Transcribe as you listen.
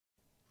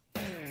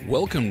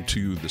Welcome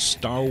to the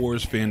Star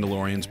Wars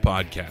Fandalorians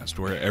podcast,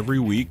 where every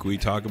week we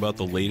talk about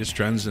the latest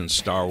trends in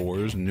Star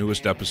Wars,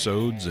 newest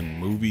episodes and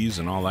movies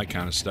and all that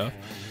kind of stuff.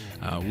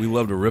 We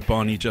love to rip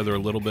on each other a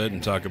little bit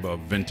and talk about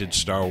vintage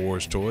Star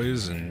Wars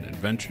toys and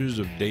adventures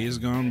of days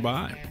gone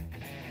by.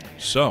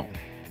 So,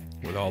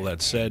 with all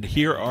that said,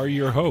 here are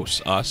your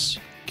hosts, us,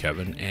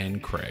 Kevin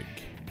and Craig.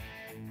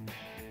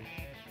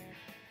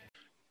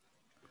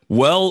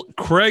 Well,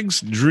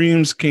 Craig's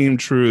dreams came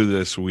true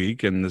this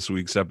week in this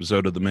week's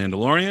episode of The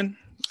Mandalorian,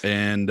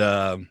 and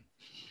I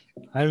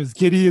was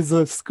giddy as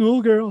a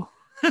schoolgirl.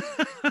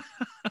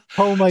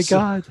 Oh my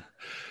God.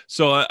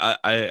 So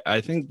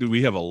I think that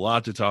we have a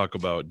lot to talk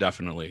about,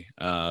 definitely.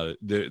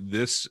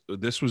 This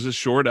was a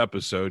short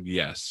episode,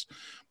 yes,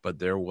 but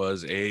there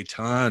was a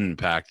ton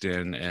packed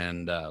in,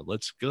 and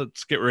let's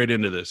get right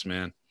into this,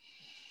 man.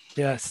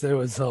 Yes, there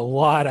was a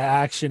lot of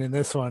action in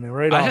this one.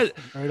 And I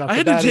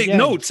had to take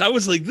notes. I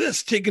was like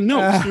this, taking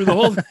notes through the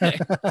whole thing.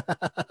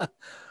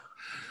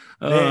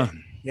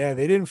 Yeah,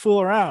 they didn't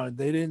fool around.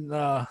 They didn't,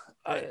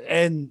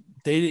 he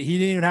didn't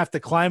even have to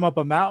climb up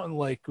a mountain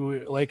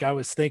like I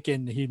was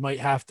thinking he might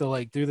have to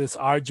like do this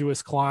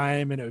arduous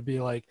climb, and it would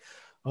be like,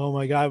 oh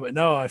my God! But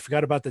no, I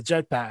forgot about the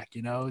jetpack.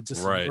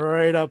 Just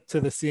right up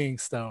to the Seeing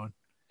Stone.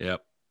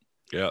 Yep.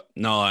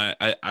 No,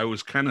 I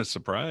was kind of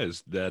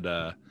surprised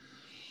that.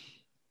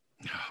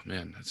 Oh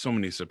man, so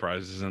many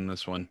surprises in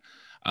this one.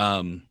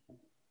 And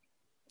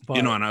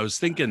I was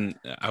thinking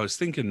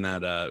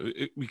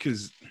that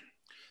because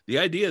the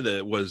idea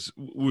that was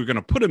we're going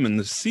to put him in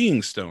the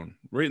Seeing Stone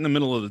right in the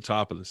middle of the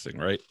top of this thing,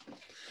 right?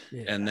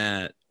 Yeah.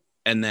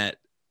 And that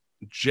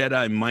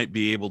Jedi might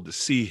be able to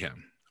see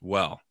him.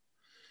 Well,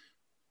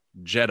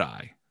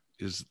 Jedi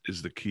is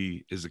the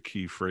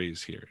key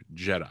phrase here.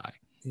 Jedi.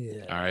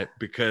 Yeah. All right,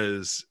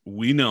 because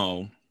we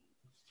know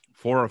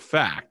for a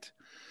fact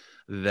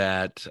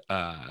that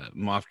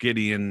Moff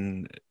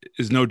Gideon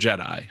is no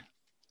Jedi.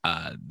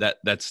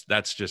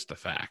 That's just a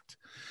fact.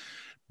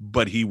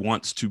 But he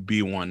wants to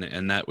be one,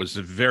 and that was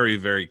very,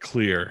 very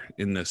clear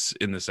in this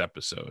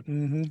episode.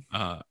 Mm-hmm.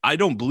 I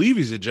don't believe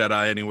he's a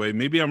Jedi anyway.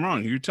 Maybe I'm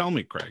wrong. You tell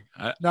me, Craig.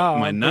 I'm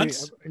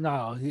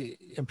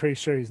pretty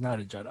sure he's not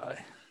a Jedi.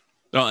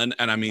 No, and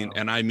I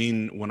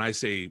mean when I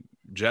say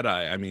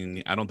Jedi, I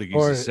mean I don't think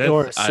he's a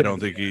Sith. I don't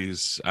think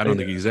he's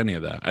any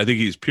of that. I think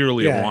he's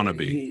purely a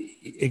wannabe.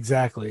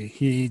 Exactly.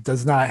 He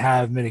does not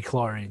have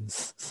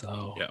midichlorians.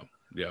 So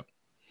yeah.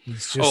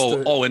 He's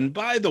just and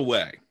by the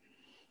way,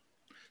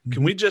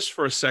 can we just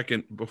for a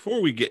second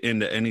before we get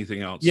into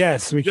anything else?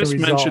 Yes, we just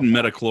mention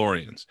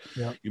midichlorians.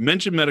 Yep. You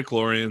mentioned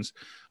midichlorians.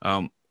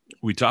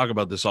 We talk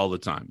about this all the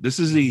time. This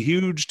is a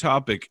huge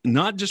topic,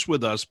 not just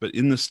with us, but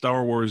in the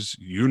Star Wars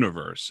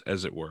universe,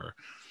 as it were.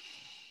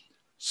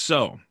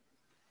 So,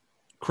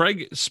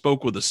 Craig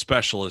spoke with a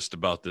specialist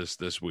about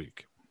this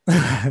week,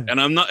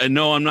 and I'm not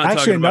actually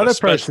talking about another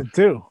person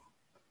too.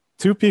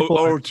 Two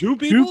people. Two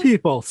people. Two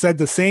people said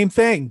the same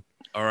thing.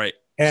 All right,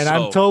 and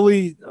I'm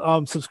totally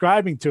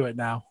subscribing to it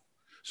now.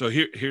 So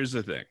here's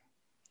the thing.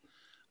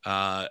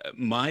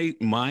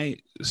 My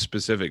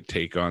specific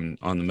take on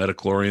the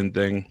midichlorian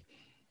thing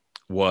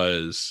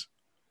was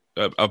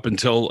up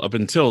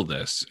until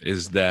this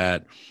is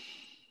that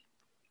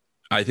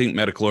I think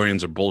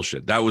midichlorians are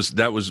bullshit. That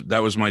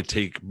was my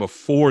take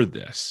before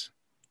this.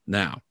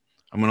 Now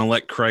I'm going to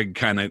let Craig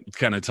kind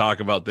of talk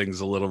about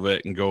things a little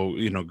bit and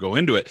go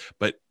into it.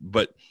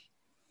 But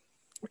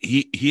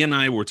he and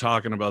I were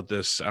talking about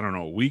this, I don't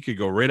know, a week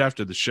ago, right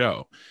after the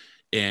show.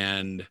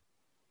 And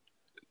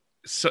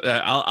so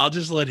I'll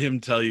just let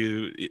him tell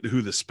you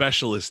who the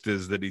specialist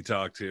is that he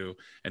talked to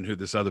and who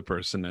this other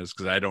person is,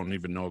 because I don't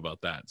even know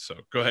about that. So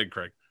go ahead,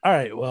 Craig. All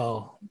right.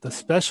 Well, the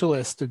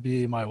specialist would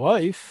be my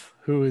wife,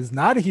 who is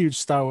not a huge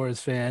Star Wars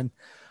fan,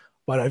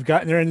 but I've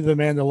gotten her into The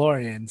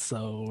Mandalorian.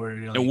 So we're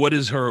like, and what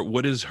is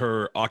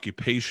her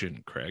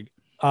occupation, Craig?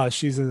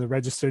 She's a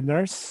registered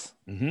nurse.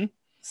 Mm-hmm.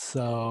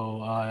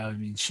 So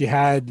she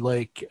had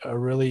like a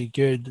really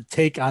good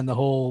take on the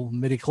whole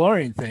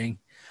midichlorian thing.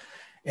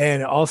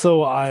 And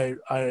also, I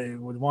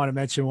would want to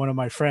mention one of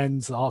my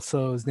friends,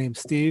 also his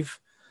name's Steve,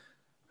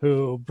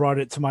 who brought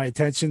it to my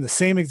attention. The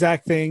same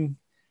exact thing.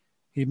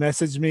 He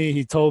messaged me.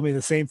 He told me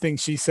the same thing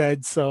she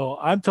said. So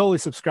I'm totally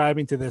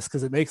subscribing to this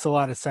because it makes a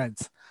lot of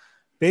sense.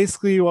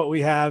 Basically, what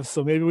we have,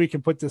 so maybe we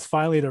can put this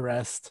finally to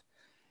rest,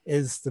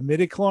 is the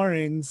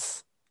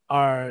midichlorians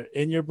are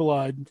in your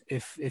blood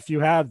if you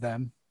have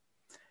them.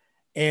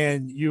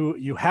 And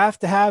you have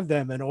to have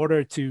them in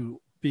order to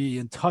be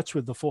in touch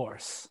with the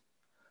Force.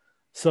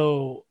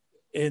 So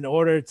in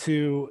order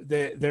to,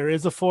 there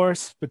is a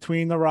force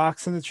between the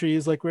rocks and the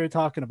trees like we were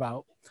talking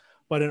about,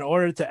 but in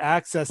order to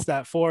access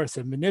that force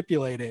and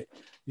manipulate it,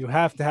 you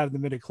have to have the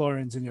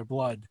midichlorians in your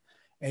blood,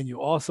 and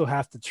you also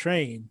have to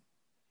train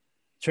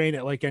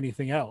it like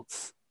anything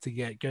else to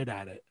get good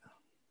at it.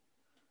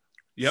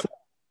 Yep. So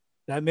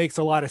that makes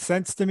a lot of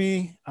sense to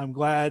me. I'm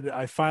glad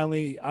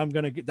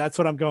that's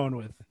what I'm going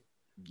with.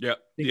 Yeah.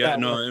 think Yeah. that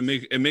No,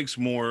 works. it makes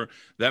more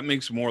that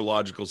makes more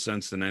logical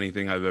sense than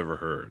anything I've ever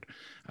heard.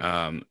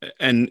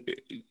 And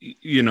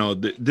you know,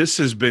 this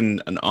has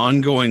been an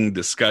ongoing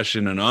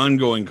discussion, an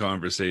ongoing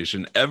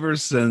conversation ever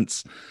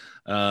since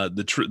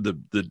the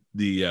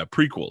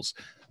prequels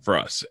for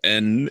us,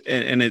 and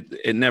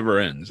it never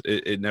ends.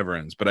 It never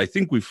ends. But I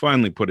think we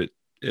finally put it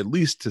at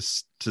least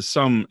to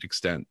some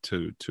extent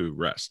to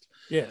rest.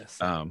 Yes.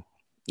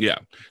 Yeah.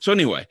 So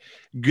anyway,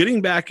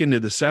 getting back into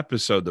this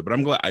episode, though, but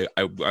I'm glad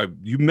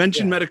you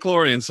mentioned Yeah.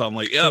 Metachlorian, so I'm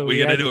like, yeah, So we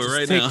got to do it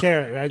right now.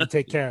 We had to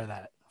take care of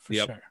that for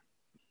Yep. sure.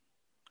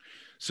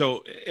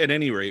 So at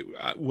any rate,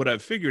 what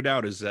I've figured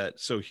out is that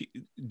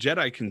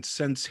Jedi can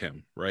sense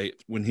him, right,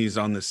 when he's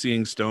on the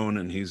Seeing Stone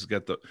and he's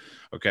got the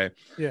okay,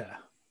 Yeah.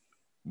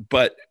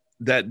 but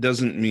that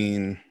doesn't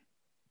mean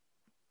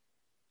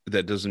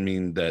that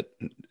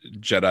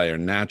Jedi are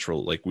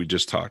natural, like we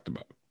just talked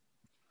about.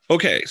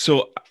 Okay,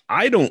 so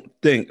I don't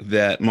think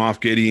that Moff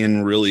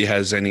Gideon really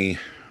has any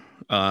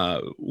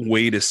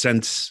way to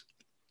sense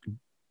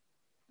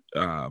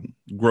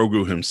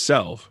Grogu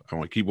himself. I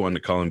want to keep wanting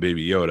to call him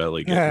Baby Yoda,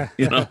 like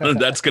you know,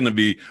 that's gonna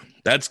be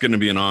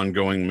an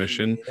ongoing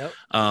mission. Yep.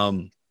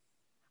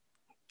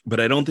 But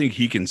I don't think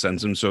he can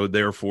sense him, so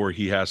therefore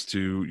he has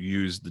to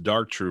use the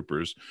Dark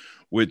Troopers,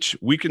 which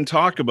we can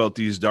talk about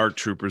these Dark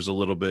Troopers a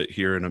little bit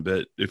here in a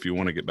bit if you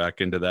want to get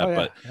back into that.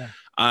 But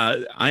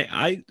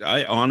I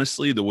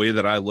honestly, the way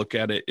that I look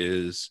at it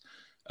is,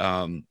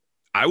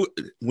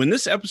 when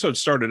this episode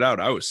started out,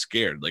 I was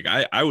scared. Like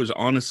I was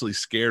honestly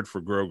scared for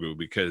Grogu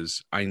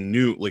because I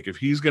knew, like, if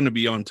he's going to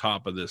be on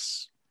top of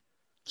this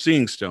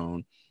Seeing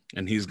Stone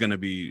and he's going to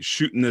be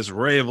shooting this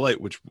ray of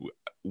light, which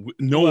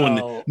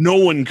no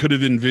one could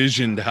have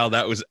envisioned how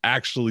that was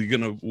actually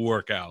going to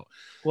work out.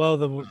 Well,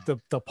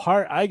 the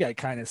part I got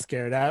kind of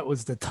scared at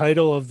was the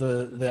title of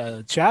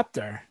the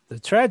chapter, the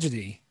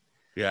tragedy.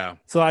 Yeah.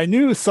 So I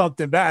knew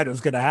something bad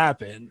was going to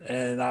happen,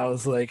 and I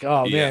was like,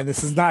 "Oh man,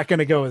 this is not going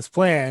to go as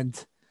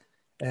planned."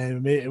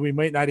 And we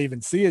might not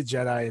even see a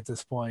Jedi at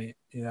this point,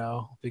 you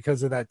know,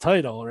 because of that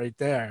title right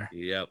there.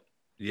 Yep.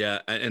 Yeah,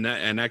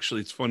 and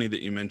actually, it's funny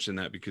that you mentioned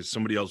that because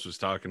somebody else was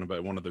talking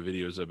about one of the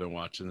videos I've been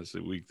watching this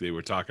week. They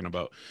were talking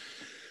about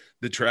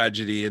the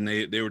tragedy, and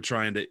they were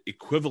trying to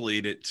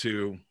equivalate it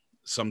to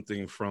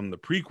something from the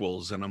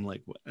prequels, and I'm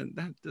like, well,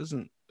 that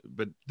doesn't.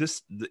 But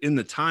this, in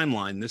the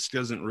timeline, this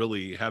doesn't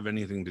really have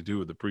anything to do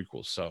with the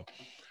prequels. So,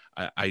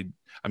 I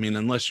mean,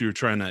 unless you're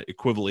trying to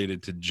equivalate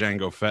it to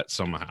Jango Fett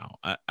somehow,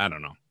 I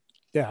don't know.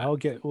 Yeah, we'll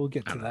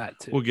get to that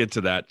too. We'll get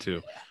to that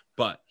too.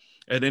 But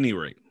at any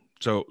rate.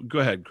 So go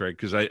ahead, Craig,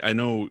 because I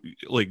know,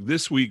 like,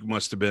 this week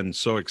must have been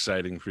so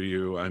exciting for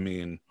you. I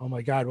mean, oh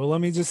my God. Well,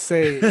 let me just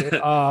say,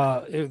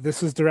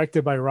 this was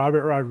directed by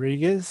Robert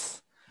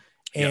Rodriguez,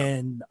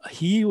 and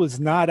he was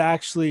not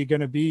actually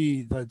going to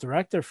be the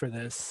director for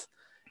this.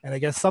 And I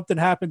guess something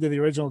happened to the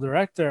original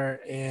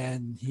director,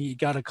 and he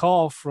got a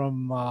call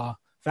from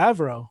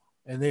Favreau,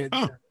 and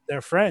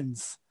they're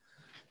friends.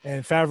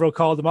 And Favreau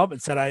called him up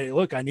and said,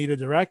 I need a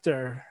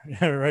director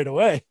right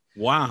away.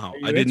 Wow.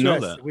 I didn't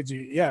know that. Would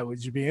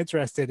you be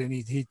interested? And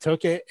he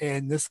took it.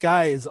 And this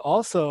guy is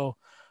also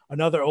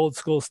another old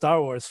school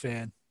Star Wars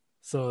fan.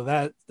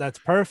 So that's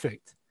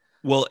perfect.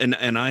 Well,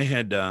 and I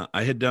had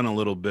done a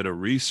little bit of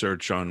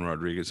research on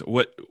Rodriguez.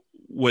 What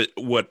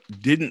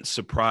didn't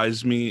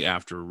surprise me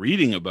after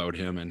reading about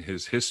him and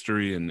his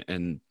history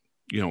and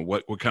you know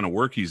what kind of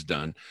work he's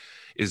done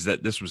is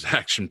that this was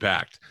action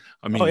packed.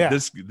 I mean,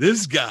 this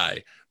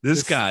guy's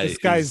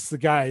the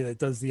guy that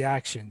does the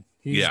action.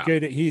 He's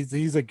good.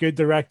 He's a good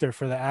director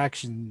for the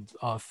action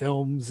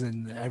films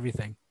and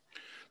everything.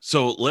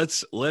 So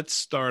let's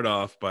start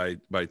off by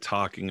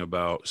talking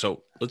about.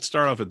 So let's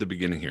start off at the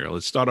beginning here.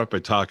 Let's start off by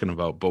talking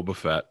about Boba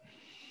Fett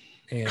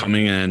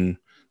coming in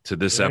to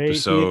this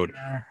episode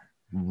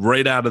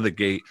right out of the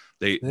gate.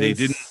 They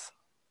didn't.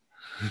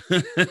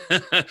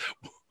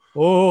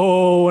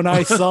 Oh, when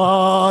I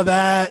saw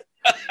that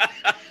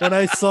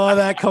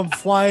come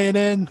flying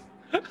in.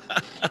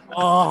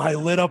 Oh, I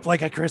lit up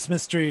like a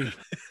Christmas tree,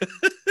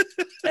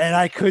 and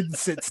I couldn't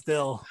sit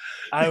still.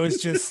 I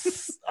was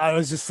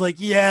just like,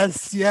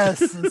 yes,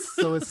 it's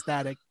so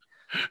ecstatic.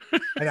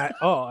 And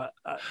I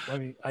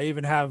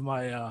even have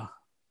my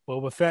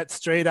Boba Fett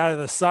straight out of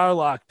the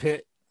Sarlacc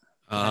pit.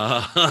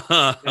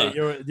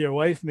 Your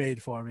wife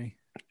made for me.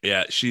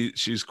 Yeah,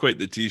 she's quite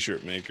the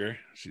t-shirt maker.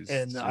 She's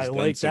I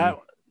like that.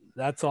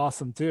 That's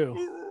awesome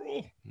too.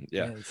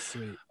 Yeah,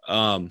 sweet.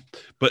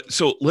 But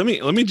so let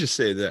me just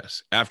say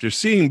this: after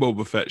seeing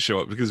Boba Fett show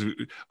up, because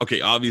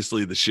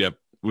obviously the ship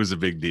was a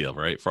big deal,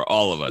 right? For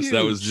all of us,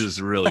 that was just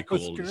really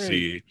cool to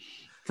see.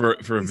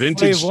 For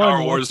vintage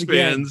Star Wars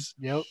fans,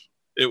 yep,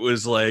 it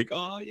was like,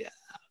 oh yeah,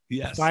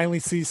 yes, finally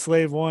see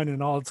Slave One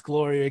in all its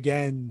glory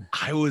again.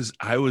 I was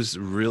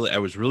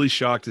really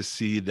shocked to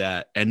see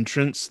that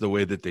entrance the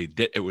way that they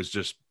did. It was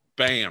just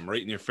bam,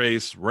 right in your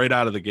face, right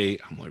out of the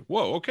gate. I'm like,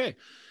 whoa, okay.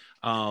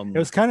 It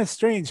was kind of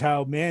strange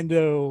how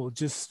Mando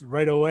just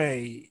right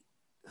away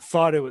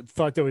thought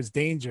there was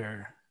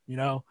danger, you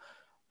know,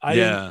 I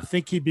Yeah. didn't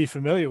think he'd be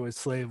familiar with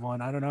Slave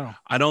One. I don't know.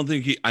 I don't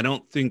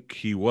think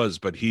he was,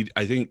 but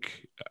I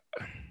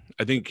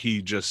think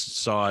he just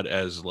saw it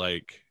as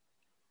like,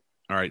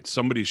 all right,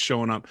 somebody's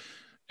showing up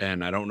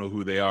and I don't know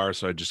who they are,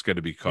 so I just got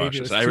to be Maybe it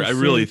cautious. was too I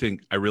really too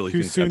think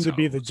soon that's to how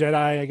be it the was.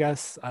 Jedi. I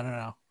guess I don't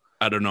know.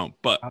 I don't know,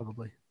 but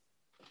Probably.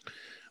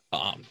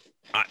 um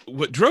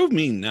what drove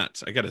me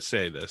nuts, I gotta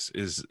say this,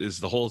 is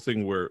the whole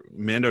thing where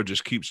Mando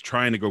just keeps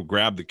trying to go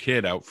grab the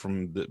kid out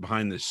from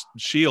behind this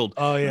shield.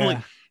 Oh I'm yeah. like,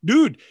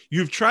 dude,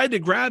 you've tried to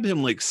grab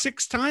him like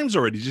 6 times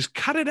already. Just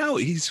cut it out.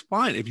 He's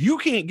fine. If you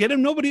can't get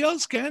him, nobody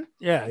else can.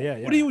 Yeah. Yeah.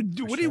 What do you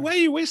do? Why are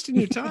you wasting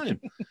your time?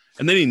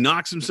 And then he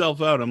knocks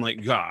himself out. I'm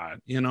like,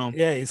 God,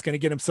 Yeah, he's gonna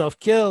get himself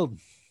killed.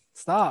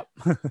 Stop.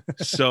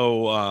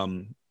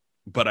 So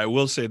but I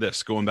will say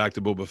this, going back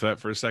to Boba Fett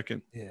for a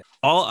second. Yeah.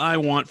 All I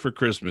want for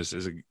Christmas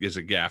is a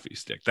gaffy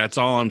stick. That's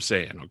all I'm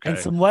saying. Okay. And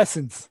some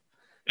lessons.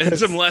 And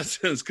some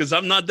lessons, because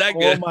I'm not that Oh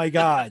good. my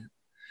God.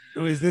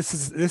 This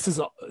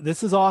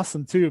is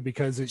awesome too,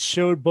 because it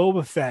showed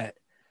Boba Fett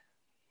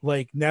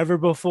like never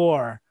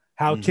before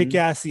how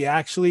kick-ass he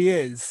actually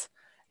is,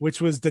 which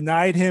was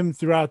denied him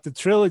throughout the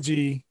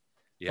trilogy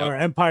or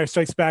Empire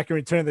Strikes Back and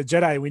Return of the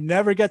Jedi. We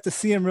never get to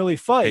see him really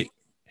fight.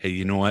 Hey,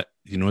 you know what?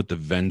 You know what the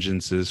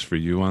vengeance is for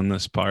you on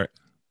this part?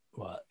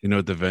 What? You know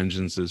what the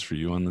vengeance is for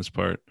you on this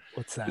part?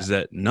 What's that? Is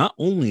that not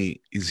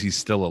only is he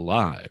still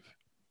alive,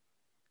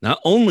 not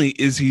only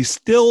is he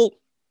still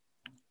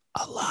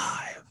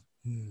alive,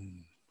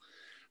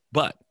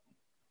 but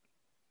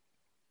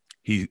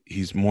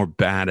he's more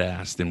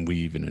badass than we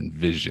even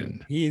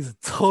envisioned. He's a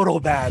total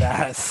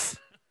badass.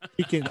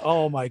 He can,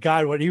 oh my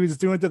God, what he was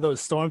doing to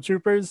those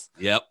stormtroopers.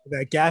 Yep.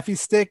 That gaffy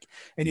stick.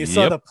 And you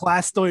saw the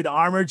plastoid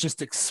armor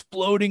just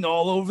exploding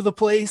all over the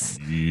place.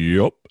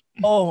 Yep.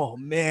 Oh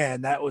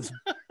man, that was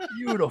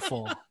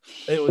beautiful.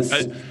 It was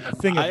a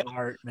thing of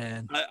art,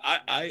 man.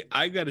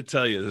 I got to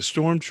tell you, the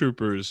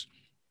stormtroopers.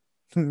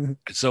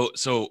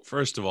 So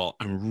first of all,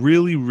 I'm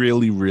really,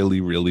 really, really,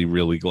 really,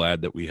 really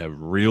glad that we have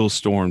real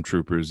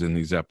stormtroopers in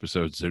these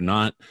episodes. They're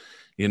not,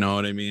 you know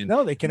what I mean?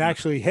 No, they can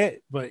actually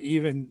hit, but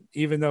even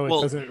though it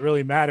doesn't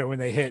really matter when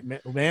they hit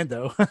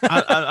Mando.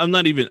 I'm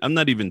not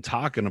even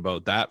talking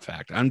about that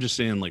fact. I'm just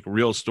saying, like,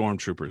 real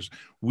stormtroopers.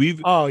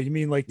 You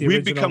mean like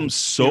we've become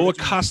so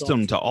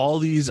accustomed to all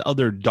these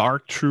other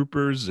dark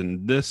troopers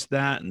and this,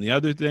 that, and the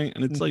other thing,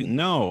 and it's like,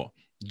 no,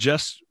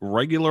 just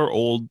regular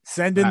old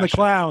send in the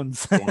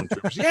clowns.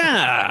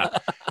 Yeah.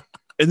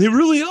 And they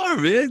really are,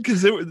 man,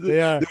 because there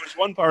was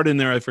one part in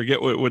there, I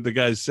forget what the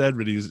guy said,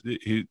 but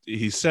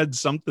he said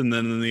something,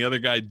 then the other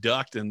guy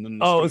ducked, and then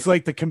it's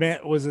like the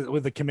command, was it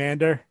with the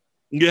commander?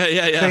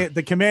 Yeah.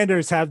 The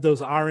commanders have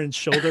those orange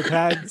shoulder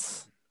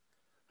pads.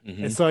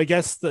 And so I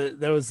guess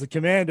there was the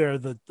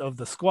commander of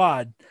the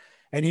squad,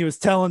 and he was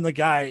telling the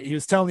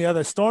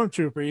other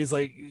stormtrooper, he's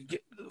like,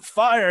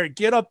 fire,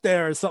 get up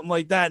there, or something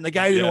like that. And the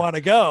guy didn't want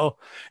to go.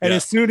 And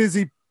as soon as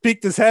he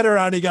peeked his head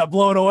around, he got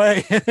blown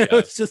away. It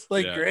was just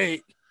like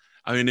great.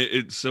 I mean,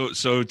 it's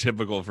so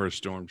typical for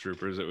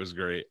stormtroopers. It was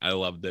great. I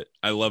loved it.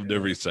 I loved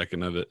every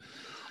second of it.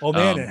 Oh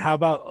man, and how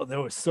about there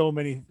were so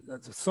many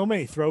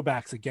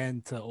throwbacks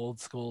again to old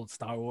school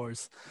Star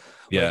Wars.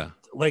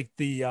 Like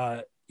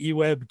the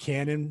E-Web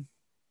cannon.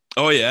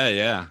 Oh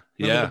yeah.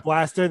 The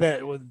blaster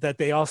that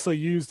they also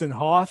used in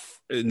Hoth.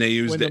 And they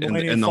used it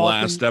in the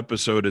last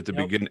episode at the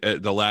beginning,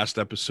 the last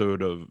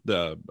episode of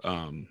the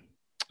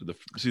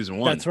season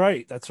 1. That's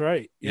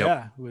right. Yep.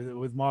 Yeah,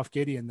 with Moff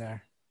Gideon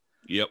there.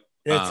 Yep.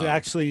 It's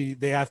actually,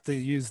 they have to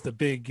use the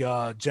big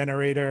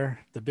generator,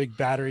 the big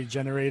battery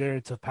generator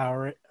to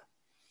power it.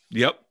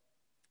 Yep.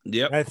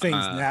 That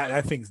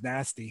thing's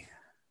nasty.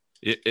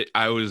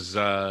 I was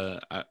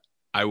a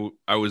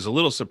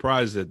little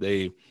surprised that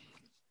they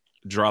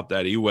dropped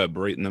that E-Web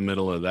right in the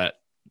middle of that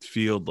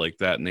field like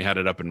that, and they had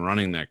it up and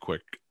running that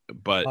quick.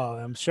 But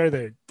I'm sure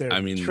they're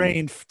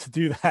trained to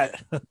do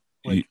that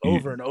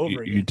over and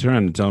over again. You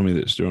trying to tell me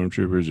that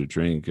stormtroopers are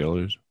trained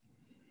killers?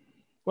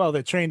 Well,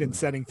 they're trained in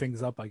setting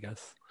things up, I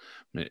guess.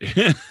 They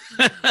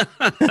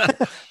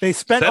set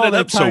spent all it that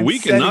up time so we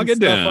can knock it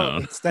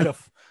down instead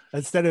of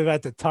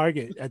at the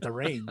target at the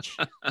range.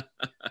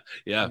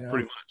 Yeah,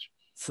 pretty much.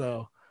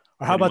 So,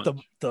 or how about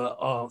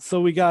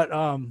so we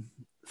got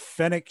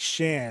Fennec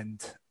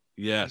Shand.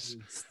 Yes,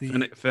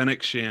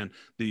 Fennec Shand,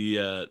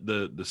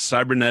 the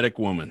cybernetic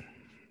woman,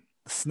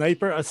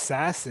 sniper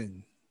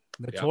assassin,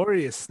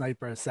 notorious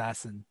sniper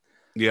assassin.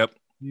 Yep,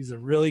 he's a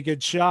really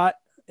good shot.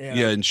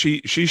 And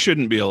she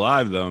shouldn't be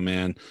alive though,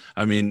 man.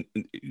 I mean,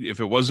 if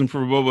it wasn't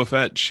for Boba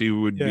Fett, she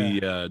would be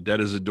dead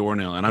as a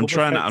doornail. And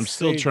I'm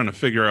still trying to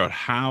figure out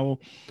how.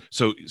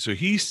 So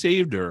he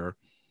saved her.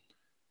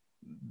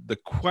 The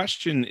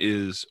question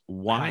is,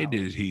 why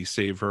did he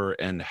save her,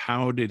 and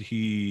how did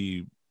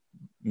he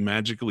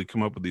magically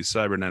come up with these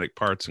cybernetic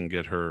parts and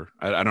get her?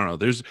 I don't know.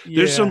 There's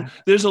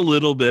a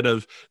little bit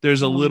of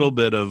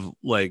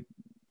like,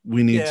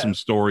 we need some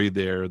story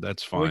there.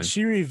 That's fine. When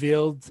she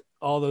revealed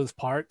all those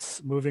parts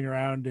moving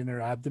around in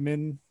her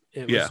abdomen,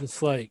 it was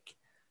just like,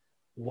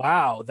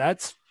 Wow,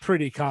 that's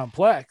pretty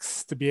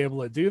complex to be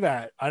able to do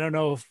that. I don't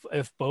know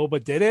if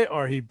Boba did it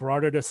or he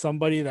brought her to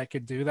somebody that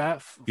could do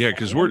that. Yeah, For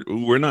because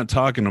him. we're not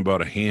talking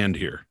about a hand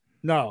here.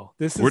 No,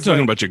 this We're is talking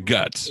like about your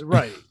guts.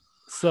 right.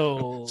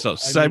 So So I mean,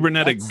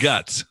 cybernetic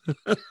guts.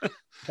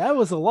 that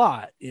was a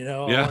lot, you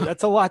know. Yeah.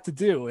 That's a lot to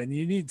do, and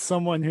you need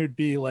someone who'd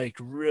be like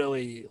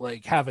really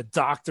like have a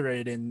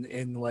doctorate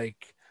in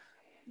like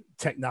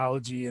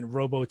technology and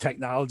robo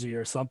technology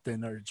or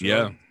something or drug.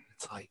 Yeah.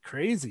 It's like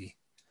crazy.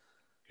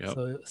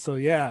 Yep. So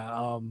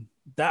yeah,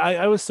 that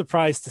I was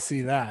surprised to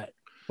see that,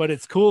 but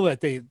it's cool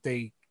that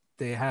they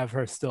have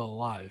her still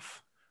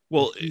alive.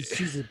 Well,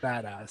 She's a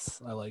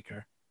badass. I like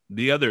her.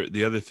 the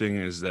other thing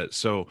is that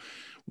so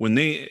when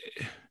they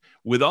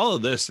with all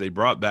of this, they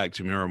brought back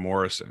Tamira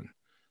Morrison,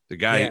 the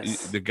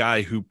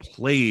guy who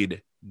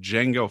played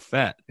Jango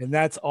Fett, and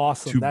that's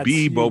awesome. That's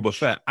be huge. Boba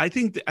Fett. I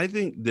think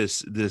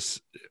this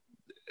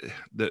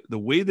the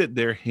way that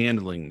they're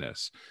handling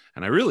this,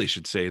 and I really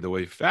should say the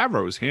way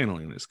Favreau is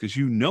handling this, because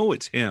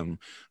it's him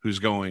who's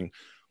going,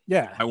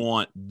 yeah, I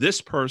want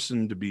this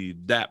person to be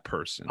that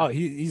person. Oh,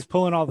 he's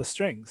pulling all the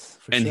strings,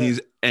 and sure.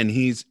 he's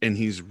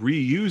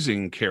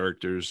reusing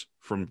characters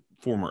from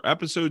former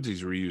episodes.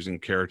 He's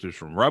reusing characters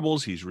from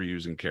Rebels. He's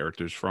reusing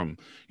characters from,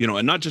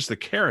 and not just the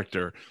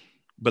character,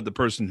 but the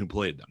person who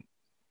played them.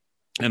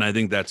 And I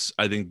think that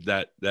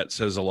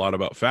says a lot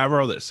about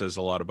Favreau. That says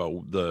a lot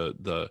about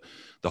the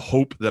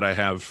hope that I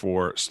have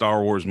for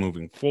Star Wars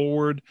moving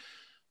forward.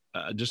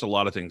 Just a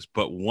lot of things.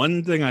 But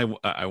one thing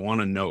I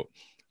want to note,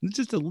 it's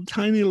just a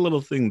tiny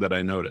little thing that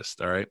I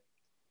noticed. All right.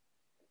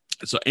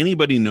 So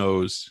anybody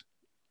knows,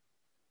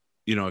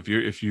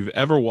 if you've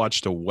ever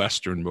watched a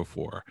Western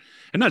before,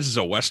 and not just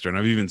a Western,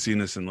 I've even seen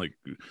this in like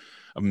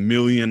a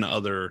million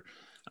other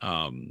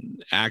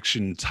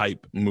action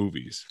type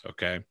movies.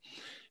 Okay.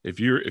 If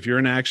you're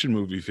an action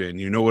movie fan,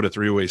 you know what a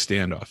three-way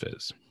standoff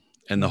is.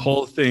 And the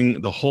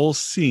whole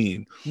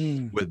scene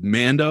with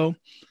Mando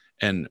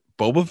and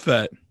Boba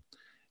Fett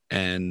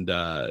and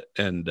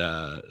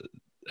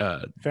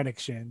Fennec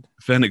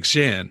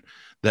Shand,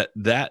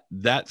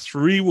 that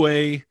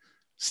three-way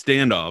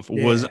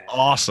standoff was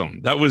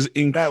awesome. That was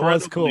incredibly that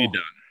was cool.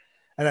 done.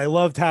 And I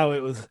loved how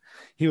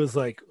he was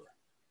like,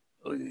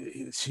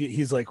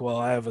 he's like, well,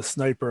 I have a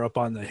sniper up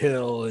on the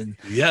hill, and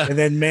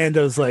then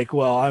Mando's like,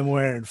 well, I'm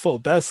wearing full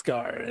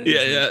Beskar. And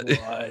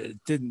like, well, I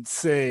didn't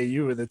say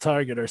you were the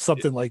target or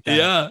something like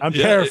that. I'm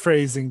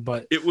paraphrasing,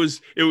 but it was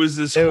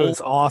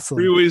awesome.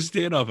 Three-way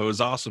standoff. It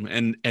was awesome.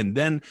 And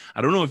then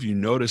I don't know if you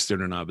noticed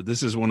it or not, but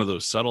this is one of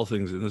those subtle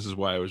things, and this is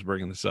why I was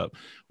bringing this up.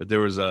 But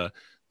there was a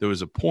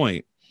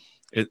point.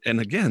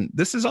 And again,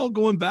 this is all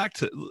going back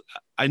to,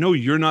 I know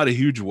you're not a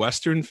huge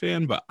Western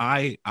fan, but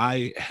I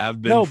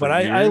have been. No, but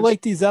I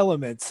like these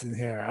elements in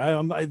here.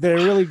 They're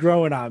really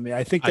growing on me.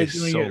 I think they're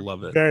doing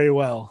it very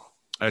well.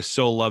 I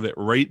so love it,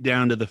 right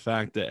down to the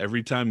fact that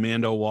every time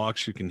Mando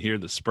walks, you can hear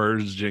the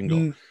spurs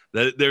jingle.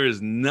 That there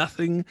is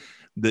nothing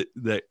that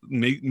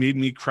made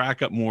me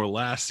crack up more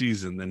last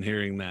season than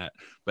hearing that.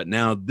 But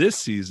now this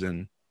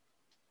season,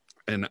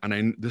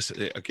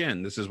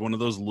 this is one of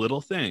those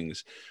little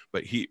things,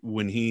 but it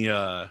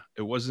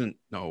wasn't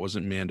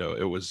Mando,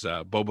 it was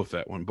Boba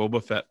Fett. When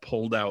Boba Fett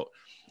pulled out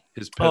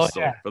his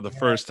pistol for the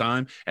first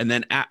time, and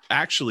then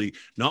actually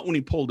not when he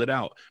pulled it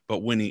out, but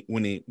when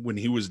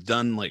he was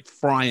done like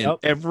frying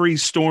every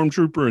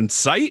stormtrooper in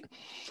sight,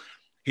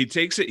 he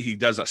takes it, he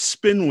does a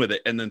spin with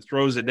it, and then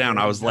throws it down.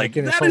 I was like,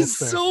 that is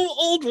so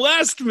Old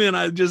West, man.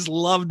 I just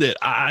loved it.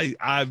 I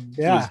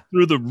was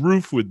through the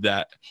roof with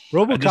that.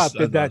 RoboCop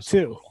did that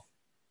too.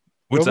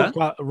 What's that?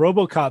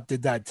 RoboCop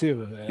did that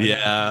too.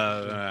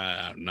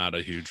 Yeah, not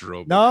a huge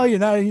RoboCop. No, you're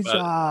not. He's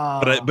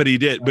but he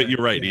did. But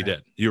you're right. He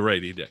did. You're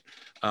right. He did.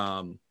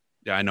 Yeah,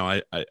 I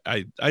know.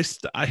 I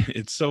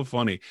it's so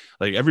funny.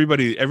 Like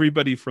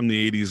everybody from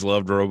the '80s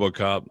loved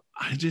RoboCop.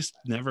 I just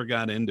never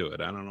got into it.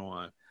 I don't know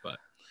why. But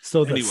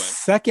so anyway. the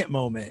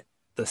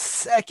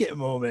second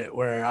moment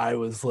where I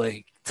was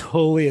like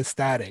totally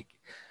ecstatic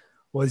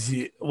was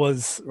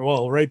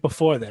right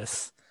before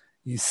this.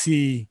 You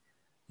see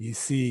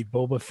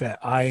Boba Fett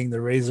eyeing the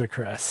Razor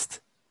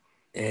Crest,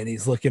 and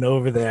he's looking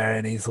over there,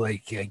 and he's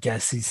like, I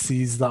guess he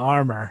sees the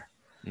armor.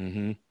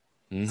 Mm-hmm.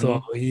 Mm-hmm.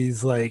 So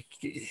he's like,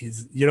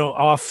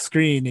 off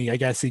screen, I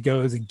guess he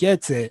goes and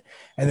gets it.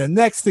 And the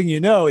next thing you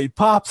know, he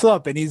pops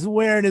up and he's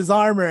wearing his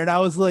armor. And I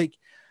was like,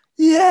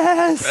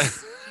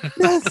 yes,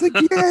 yes,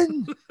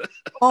 again.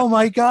 Oh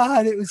my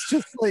God. It was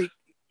just like,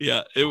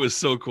 yeah, it was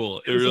so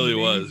cool. It really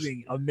was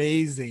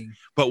amazing.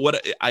 But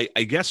what I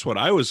guess what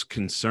I was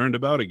concerned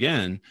about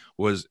again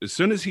was as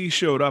soon as he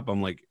showed up, I'm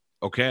like,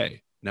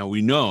 okay, now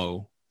we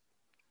know,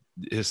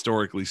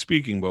 historically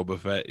speaking, Boba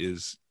Fett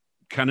is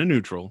kind of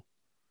neutral.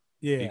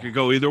 Yeah, he could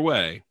go either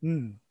way.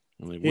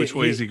 Like, which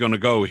way is he going to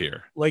go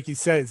here? Like he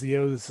says, he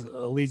owes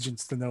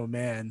allegiance to no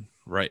man.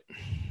 Right.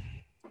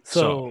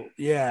 So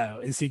yeah,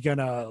 is he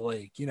gonna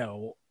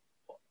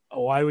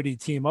why would he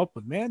team up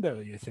with Mando?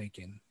 You're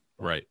thinking,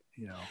 right?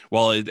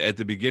 Well, at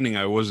the beginning,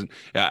 I wasn't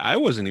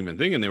even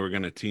thinking they were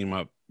going to team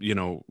up.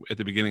 At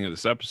the beginning of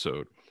this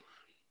episode,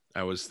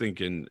 I was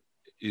thinking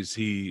is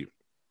he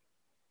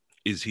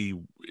is he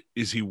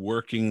is he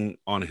working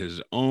on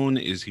his own?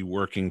 Is he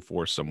working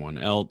for someone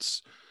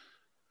else?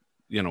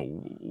 You know,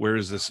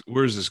 where's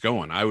this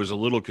going? I was a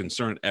little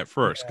concerned at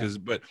first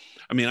but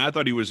I mean, I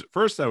thought he was,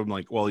 first I'm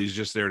like, well, he's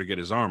just there to get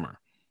his armor.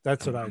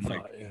 That's what I I'm thought.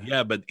 like,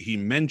 yeah, but he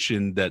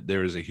mentioned that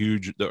there is a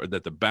huge,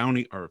 that the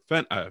bounty, or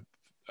Fennec,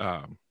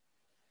 I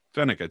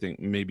think,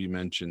 maybe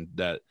mentioned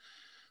that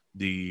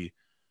the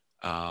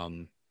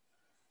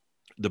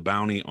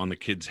bounty on the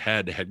kid's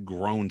head had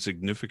grown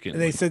significantly.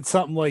 And they said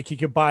something like you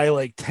could buy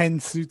like 10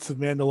 suits of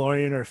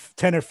Mandalorian, or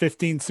 10 or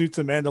 15 suits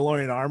of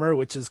Mandalorian armor,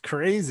 which is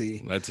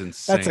crazy. That's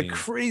insane. That's a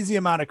crazy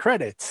amount of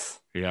credits.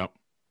 Yep.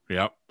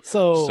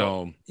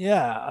 So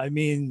yeah, I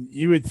mean,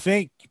 you would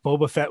think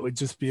Boba Fett would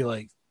just be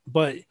like,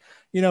 but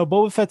you know,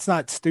 Boba Fett's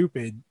not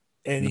stupid,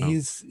 and No.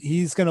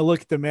 he's gonna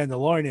look at the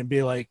Mandalorian and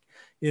be like,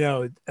 you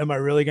know, am I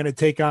really going to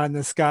take on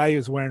this guy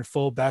who's wearing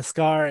full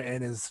Beskar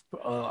and is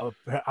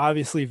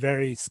obviously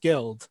very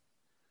skilled?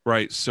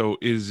 Right. So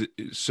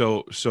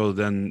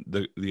then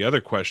the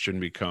other question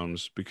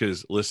becomes,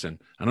 because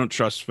listen, I don't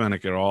trust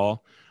Fennec at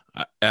all. And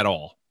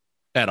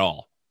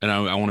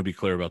I want to be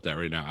clear about that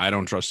right now. I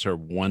don't trust her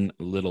one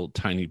little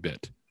tiny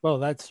bit. Well,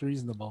 that's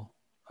reasonable.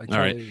 I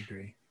totally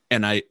agree.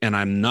 And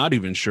I'm not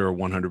even sure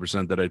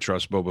 100% that I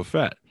trust Boba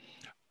Fett.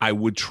 I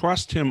would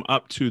trust him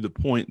up to the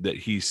point that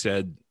he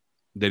said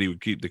that he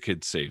would keep the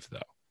kids safe,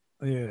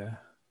 though. Yeah,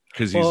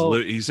 because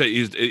he said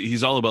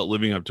he's all about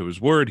living up to his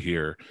word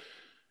here,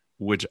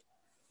 which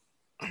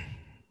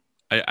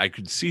I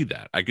could see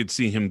that. I could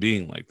see him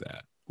being like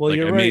that. Well, like,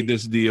 you're I right. made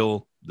this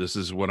deal. This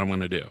is what I'm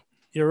going to do.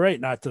 You're right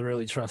not to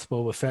really trust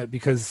Boba Fett,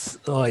 because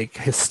like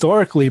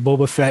historically,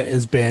 Boba Fett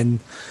has been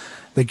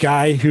the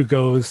guy who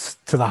goes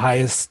to the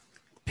highest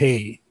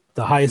pay,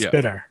 the highest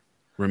bidder.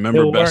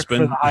 Remember Bespin?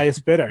 For the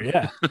highest bidder,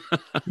 yeah.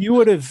 he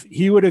would have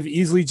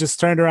easily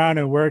just turned around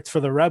and worked for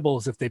the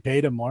rebels if they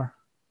paid him more.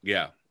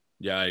 Yeah,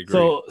 I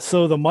agree.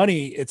 So the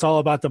money, it's all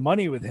about the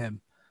money with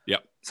him.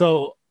 Yep.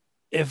 So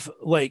if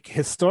like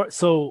if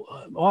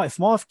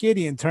Moff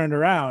Gideon turned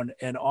around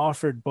and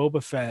offered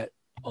Boba Fett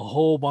a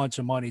whole bunch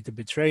of money to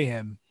betray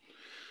him,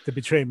 to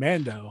betray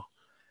Mando,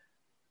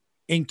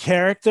 in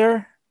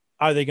character,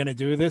 are they going to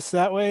do this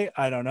that way?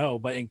 I don't know,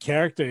 but in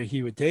character,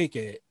 he would take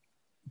it.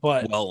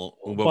 But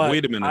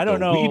wait a minute. I don't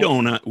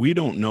know. We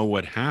don't know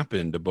what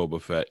happened to Boba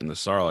Fett in the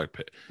Sarlacc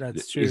pit.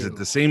 That's true. Is it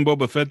the same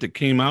Boba Fett that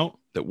came out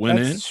that went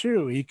in? That's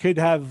true. He could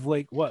have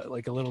like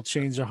a little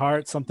change of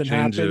heart. Something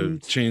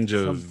happened. Change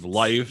of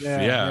life.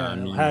 Yeah. I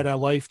mean, had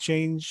a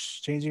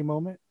changing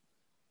moment.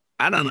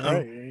 I don't know.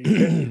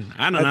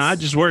 I don't know. I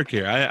just work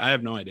here. I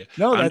have no idea.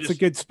 No, that's a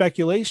good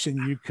speculation.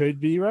 You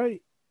could be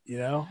right. You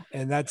know,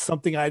 and that's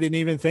something I didn't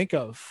even think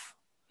of.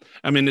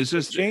 I mean, it's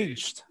just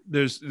changed.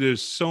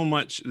 There's so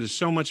much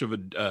of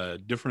a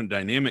different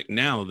dynamic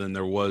now than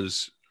there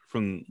was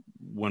from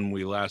when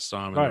we last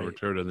saw him in the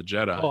Return of the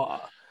Jedi.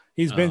 Well,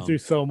 he's been through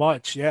so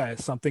much. Yeah,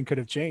 something could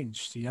have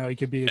changed. You know, he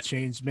could be a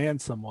changed man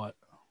somewhat.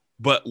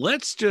 But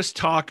let's just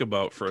talk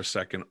about for a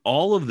second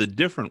all of the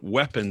different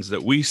weapons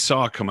that we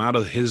saw come out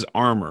of his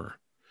armor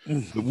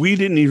that we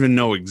didn't even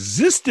know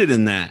existed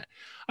in that.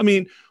 I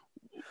mean,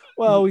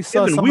 well, we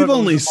saw. We've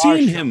only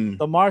seen him.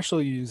 The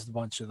Marshal used a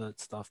bunch of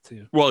that stuff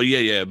too. Well,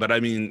 yeah, but I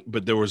mean,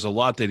 but there was a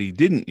lot that he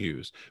didn't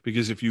use,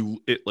 because if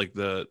you like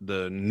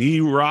the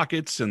knee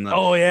rockets and the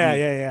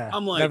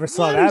I'm like, never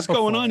saw that before.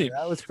 Going on here?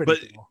 That was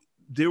pretty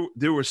cool.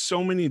 There were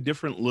so many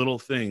different little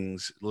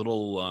things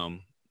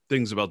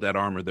about that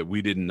armor that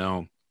we didn't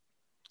know.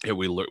 Yeah,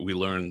 we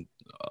learn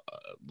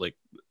like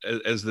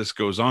as this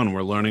goes on,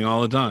 we're learning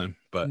all the time.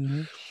 But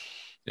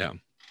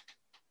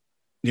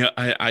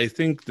I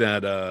think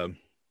that.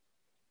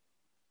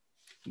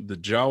 The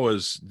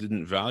Jawas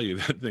didn't value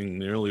that thing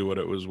nearly what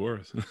it was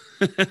worth.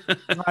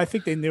 I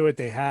think they knew what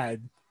they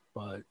had,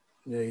 but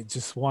they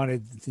just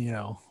wanted, you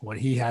know, what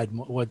he had,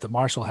 what the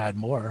Marshal had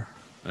more.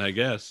 I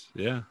guess.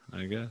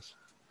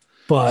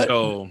 But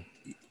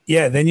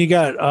then you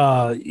got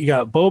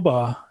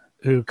Boba,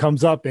 who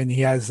comes up and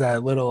he has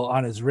that little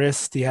on his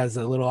wrist. He has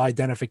a little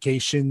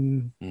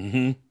identification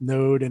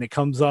node, and it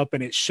comes up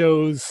and it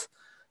shows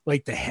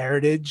like the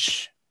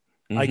heritage,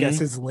 I guess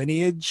his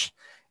lineage.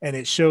 And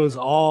it shows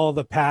all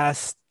the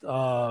past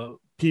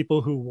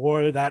people who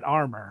wore that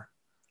armor.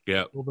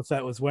 Yeah, Boba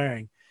Fett was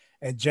wearing,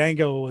 and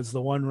Jango was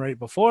the one right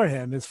before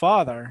him, his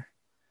father.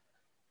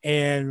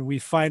 And we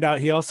find out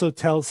he also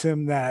tells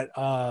him that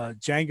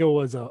Jango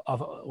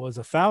was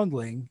a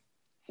foundling,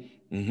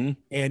 and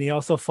he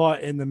also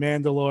fought in the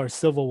Mandalore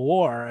Civil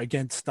War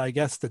against, I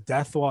guess, the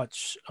Death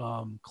Watch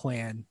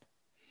clan.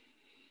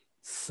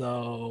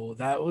 So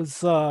that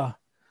was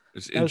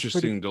it's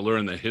interesting to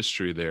learn the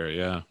history there.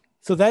 Yeah.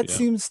 So that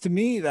seems to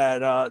me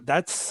that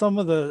that's some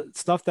of the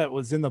stuff that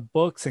was in the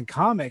books and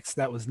comics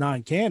that was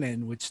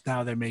non-canon, which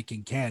now they're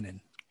making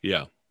canon.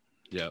 Yeah.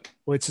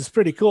 Which is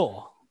pretty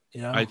cool.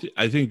 You know,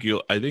 I think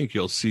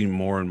you'll see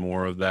more and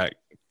more of that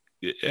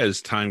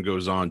as time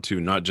goes on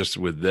too. Not just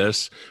with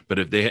this, but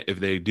if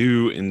they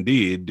do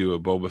indeed do a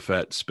Boba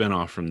Fett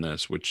spinoff from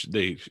this, which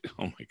they,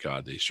 oh my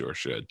God, they sure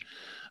should.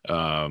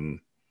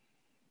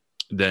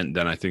 then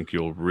I think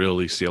you'll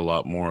really see a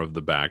lot more of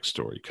the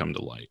backstory come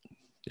to light.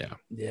 Yeah.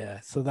 Yeah.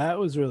 So that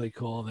was really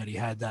cool that he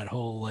had that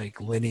whole like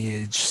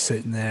lineage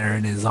sitting there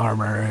in his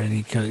armor, and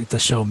he could to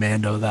show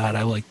Mando that.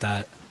 I like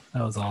that.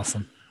 That was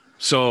awesome.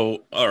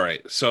 So, all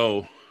right.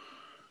 So,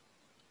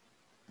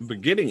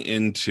 but getting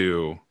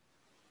into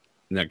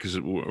that, because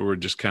we're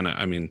just kind of,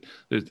 I mean,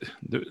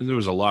 there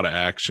was a lot of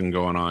action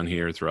going on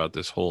here throughout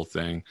this whole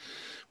thing,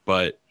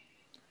 but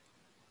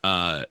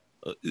the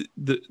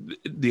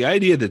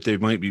idea that they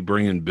might be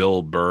bringing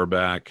Bill Burr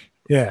back.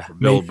 Yeah.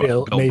 Bill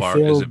Barr.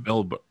 Is it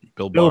Bill Burr?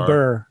 Bill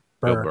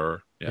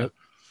Burr. Yeah.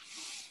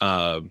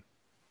 Yep.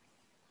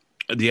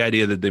 The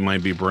idea that they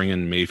might be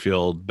bringing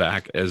Mayfield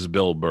back as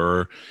Bill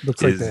Burr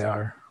looks like they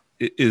are.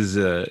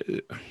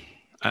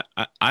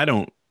 I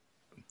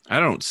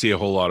don't see a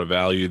whole lot of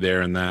value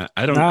there in that.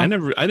 I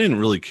didn't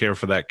really care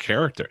for that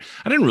character.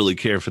 I didn't really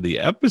care for the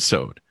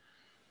episode,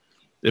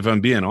 if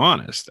I'm being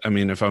honest. I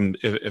mean, if I'm,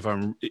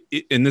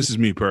 and this is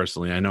me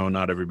personally, I know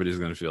not everybody's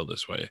going to feel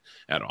this way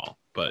at all,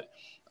 but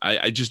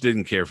I just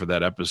didn't care for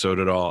that episode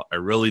at all. I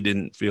really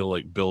didn't feel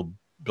like Bill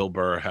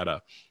Burr had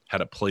a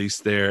place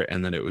there,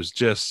 and then it was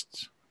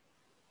just,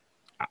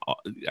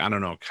 I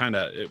don't know, kind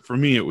of, for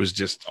me, it was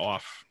just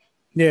off.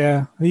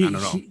 Yeah, he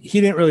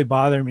didn't really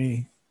bother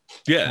me.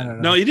 Yeah,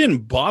 no, he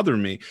didn't bother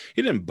me.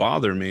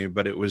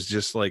 But it was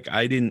just like,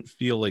 I didn't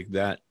feel like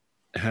that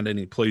had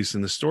any place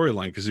in the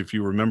storyline. Because if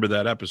you remember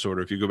that episode,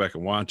 or if you go back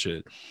and watch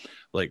it,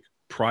 like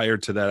prior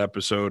to that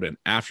episode and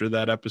after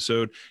that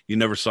episode, you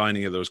never saw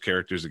any of those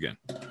characters again.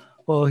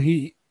 Well,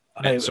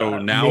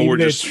 now we're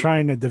just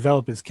trying to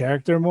develop his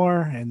character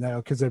more, and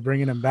because they're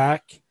bringing him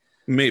back,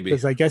 maybe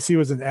because I guess he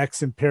was an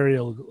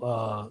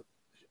ex-Imperial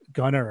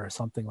gunner or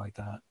something like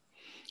that.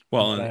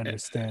 Well, I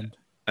understand.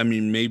 I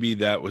mean, maybe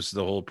that was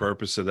the whole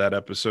purpose of that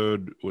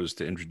episode, was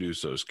to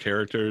introduce those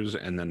characters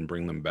and then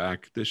bring them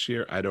back this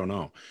year. I don't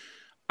know.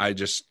 I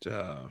just,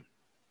 I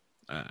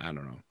don't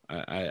know.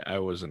 I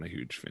wasn't a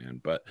huge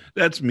fan, but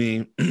that's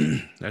me.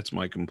 That's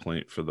my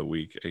complaint for the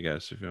week, I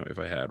guess, if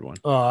I had one.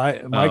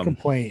 My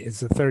complaint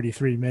is the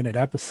 33-minute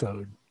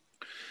episode.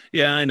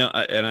 Yeah, I know.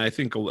 And I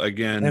think,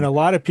 again, and a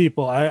lot of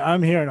people,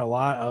 I'm hearing a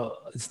lot.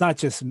 It's not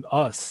just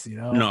us,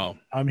 No,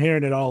 I'm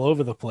hearing it all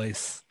over the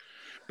place.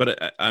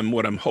 But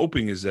what I'm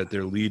hoping is that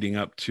they're leading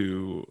up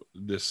to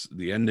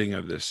the ending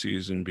of this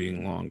season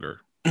being longer.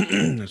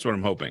 That's what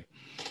I'm hoping.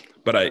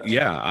 But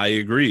I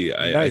agree.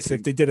 Nice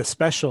if they did a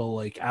special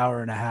like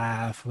hour and a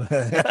half.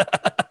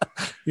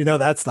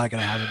 That's not going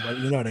to happen. But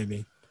you know what I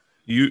mean.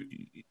 You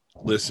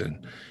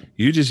listen.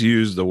 You just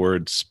use the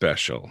word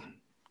special.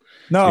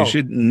 No, you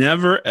should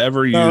never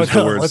ever use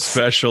the word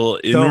special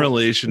in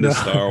relation to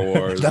Star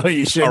Wars. No,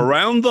 you should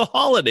around the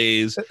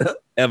holidays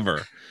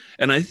ever.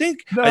 And I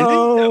think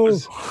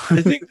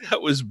that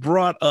was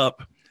brought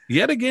up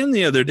yet again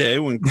the other day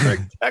when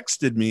Craig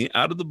texted me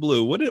out of the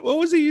blue. What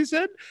was it you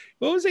said?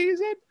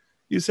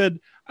 You said,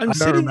 I'm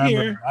sitting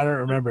here. I don't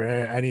remember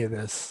any of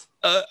this.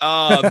 Yeah,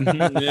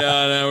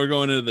 now we're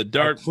going into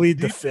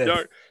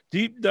the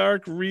deep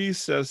dark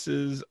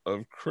recesses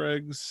of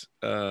Craig's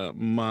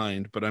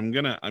mind. But I'm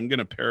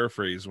gonna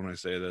paraphrase when I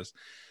say this.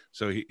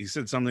 So he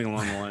said something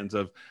along the lines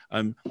of,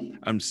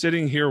 I'm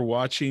sitting here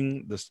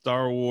watching the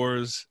Star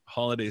Wars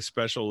holiday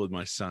special with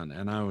my son.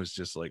 And I was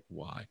just like,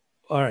 why?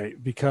 All right,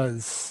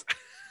 because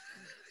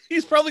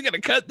he's probably going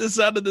to cut this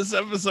out of this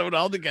episode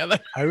altogether.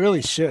 I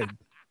really should.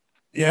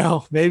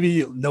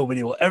 Maybe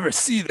nobody will ever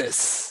see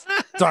this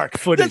dark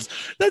footage.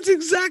 That's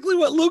exactly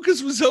what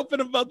Lucas was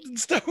hoping about in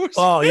Star Wars.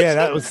 Oh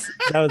yeah,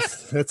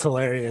 that's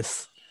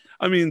hilarious.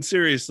 I mean,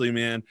 seriously,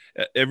 man,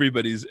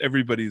 everybody's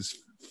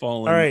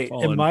fallen. All right.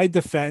 In my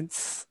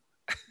defense,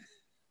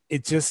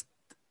 it just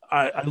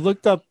I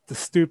looked up the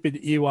stupid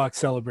Ewok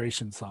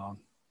celebration song.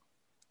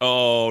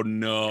 Oh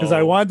no! Because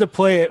I wanted to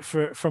play it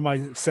for my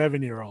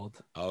 7-year-old.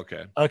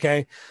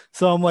 Okay.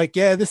 So I'm like,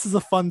 yeah, this is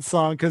a fun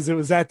song because it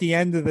was at the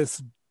end of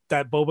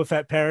that Boba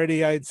Fett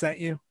parody I had sent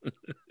you,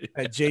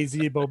 that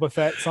Jay-Z Boba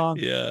Fett song.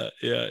 Yeah.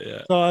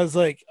 So I was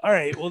like, all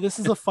right, well, this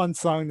is a fun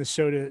song to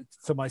show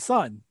to my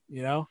son.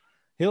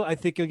 I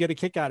think he'll get a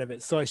kick out of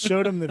it. So I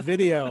showed him the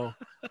video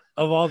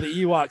of all the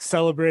Ewoks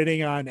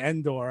celebrating on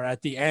Endor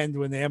at the end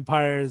when the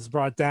Empire is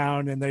brought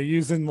down, and they're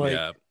using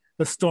the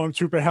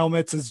stormtrooper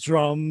helmets as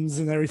drums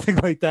and everything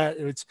like that.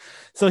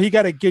 So he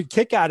got a good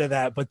kick out of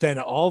that. But then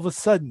all of a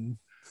sudden,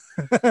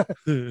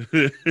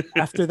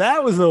 after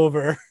that was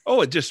over,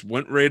 it just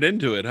went right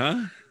into it,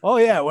 huh? Oh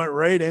yeah, it went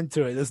right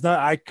into it.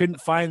 I couldn't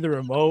find the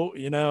remote.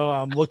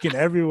 I'm looking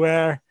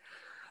everywhere.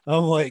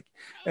 I'm like,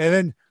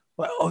 and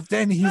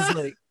then he's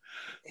like.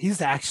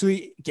 He's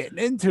actually getting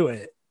into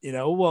it,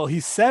 well,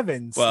 he's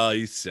 7. Well,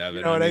 he's 7.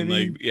 You know what I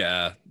mean? Like,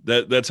 yeah,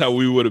 that's how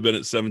we would have been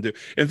at 7 too.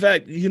 In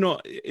fact,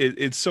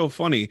 it's so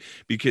funny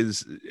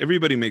because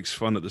everybody makes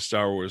fun of the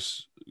Star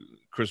Wars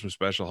Christmas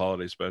special,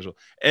 holiday special.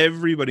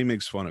 Everybody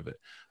makes fun of it.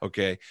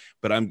 Okay.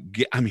 But I'm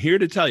here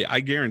to tell you,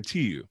 I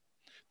guarantee you,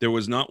 there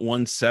was not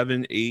one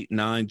 7, 8,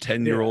 9,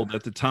 10-year-old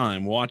at the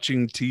time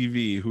watching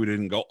TV who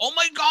didn't go, oh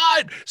my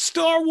God,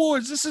 Star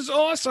Wars, this is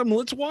awesome.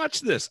 Let's watch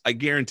this. I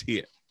guarantee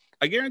it.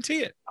 I guarantee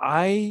it.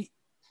 I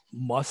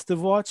must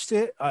have watched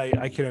it.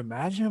 I can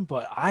imagine,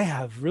 but I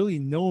have really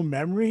no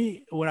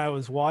memory when I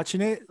was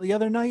watching it the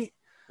other night.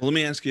 Well, let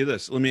me ask you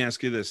this.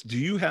 Do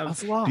you I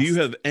was have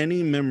lost.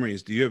 any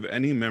memories? Do you have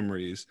any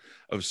memories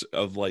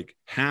of like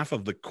half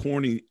of the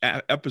corny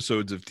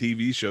episodes of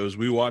TV shows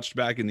we watched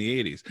back in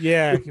the 80s?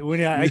 Yeah,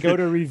 when I go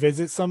to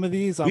revisit some of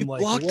these, We I'm like,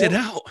 blocked what? it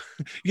out.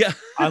 Yeah.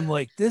 I'm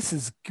like, this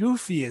is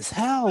goofy as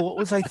hell. What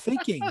was I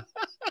thinking?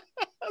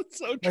 That's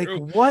so Like, true.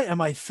 what am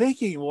I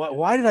thinking?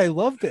 Why did I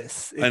love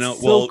this? It's I know.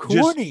 so Well,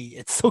 corny.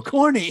 It's so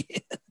corny.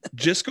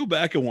 just go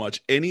back and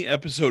watch any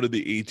episode of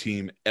the A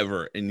Team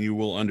ever, and you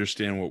will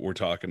understand what we're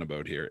talking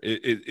about here.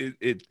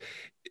 It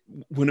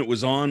when it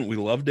was on, we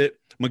loved it.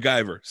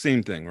 MacGyver,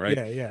 same thing, right?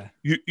 Yeah.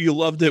 You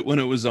loved it when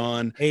it was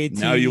on. A-Team.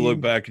 Now you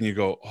look back and you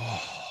go,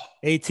 oh.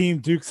 A-Team,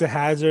 Dukes of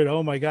Hazzard.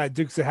 Oh my God,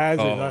 Dukes of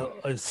Hazzard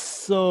is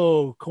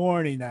so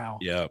corny now.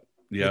 Yep.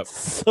 It's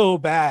so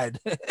bad.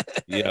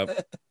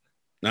 Yep.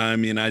 I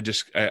mean, I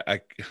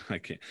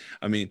can't.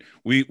 I mean,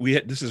 we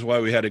had, this is why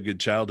we had a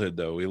good childhood,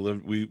 though. We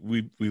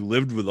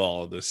lived with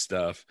all of this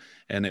stuff,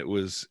 and it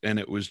was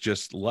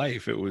just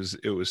life. It was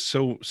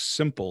so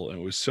simple. It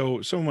was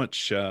so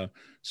much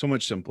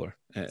simpler.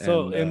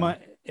 So in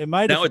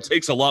my now it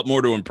takes a lot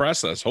more to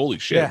impress us. Holy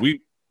shit!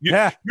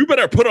 Yeah. You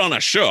better put on a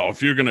show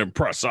if you're going to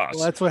impress us.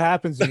 Well, that's what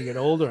happens when you get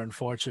older.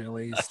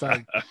 Unfortunately,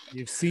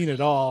 you've seen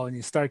it all, and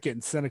you start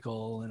getting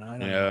cynical. And I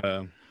don't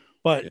know.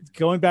 But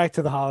going back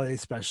to the holiday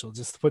special,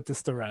 just to put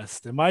this to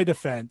rest, in my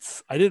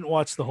defense, I didn't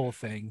watch the whole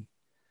thing.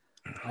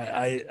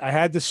 I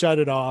had to shut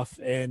it off,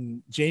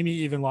 and Jamie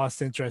even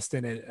lost interest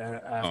in it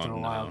after a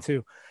while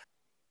too.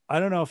 I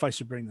don't know if I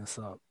should bring this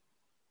up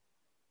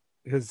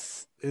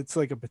because it's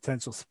like a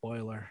potential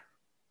spoiler.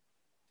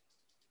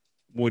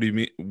 What do you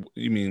mean?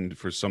 You mean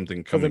for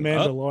something coming for the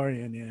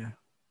Mandalorian? Up? Yeah.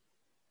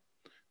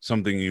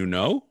 Something you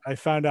know? I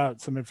found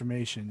out some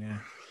information. Yeah.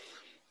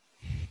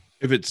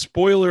 If it's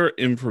spoiler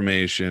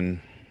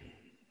information,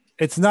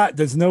 it's not.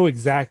 There's no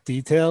exact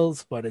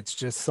details, but it's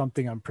just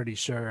something I'm pretty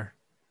sure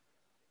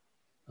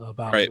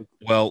about. Right.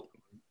 Well,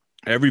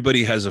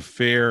 everybody has a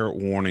fair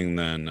warning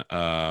then.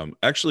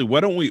 Actually,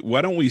 why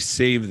don't we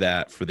save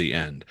that for the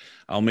end?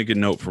 I'll make a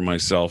note for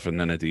myself, and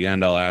then at the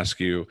end I'll ask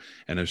you,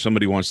 and if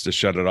somebody wants to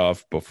shut it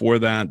off before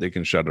that, they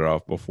can shut it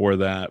off before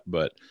that,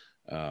 but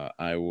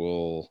I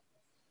will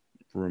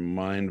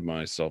remind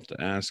myself to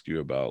ask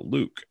you about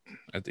Luke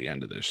at the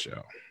end of this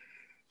show.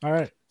 All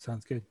right.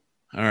 Sounds good.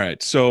 All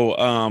right. So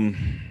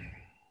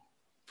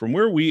from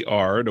where we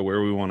are to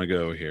where we want to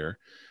go here,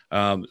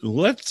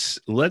 let's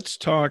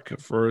talk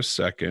for a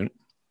second,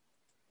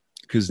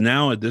 because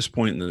now at this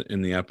point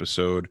in the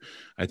episode,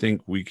 I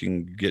think we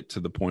can get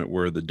to the point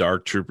where the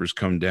Dark Troopers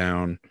come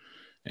down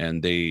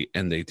and they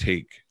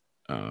take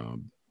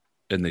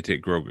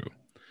Grogu.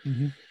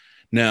 Mm-hmm.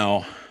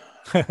 Now,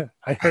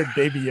 I heard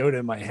Baby Yoda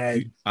in my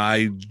head.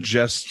 I'm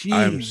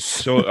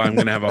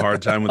going to have a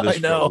hard time with this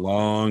for a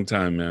long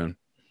time, man.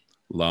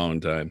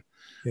 Long time.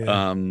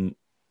 Yeah.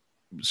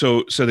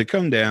 So they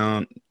come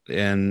down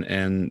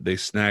and they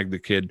snag the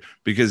kid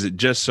because it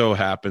just so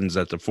happens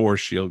that the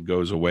Force shield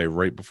goes away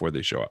right before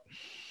they show up.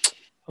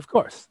 Of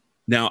course.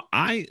 Now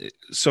I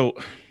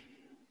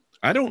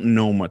don't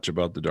know much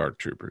about the Dark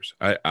Troopers.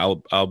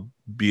 I'll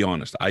be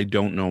honest. I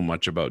don't know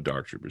much about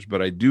Dark Troopers,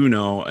 but I do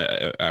know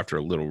after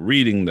a little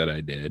reading that I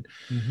did,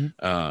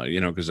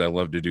 because I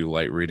love to do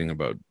light reading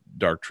about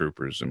Dark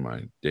Troopers in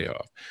my day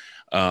off.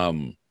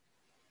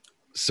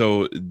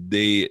 So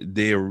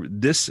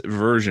this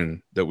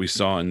version that we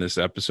saw in this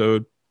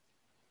episode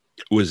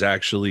was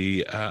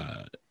actually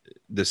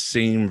the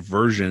same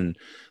version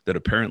that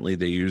apparently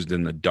they used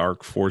in the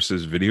Dark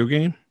Forces video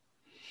game.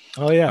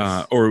 Oh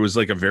yeah, or it was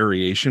like a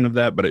variation of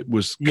that, but it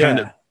was kind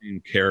of the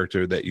same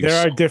character that you.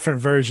 There are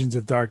different versions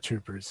of Dark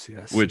Troopers,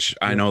 yes. Which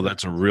I know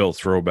that's a real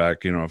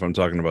throwback. If I'm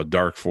talking about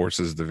Dark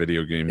Forces, the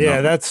video game.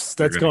 Yeah, that's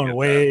going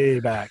way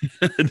back.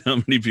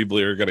 Not many people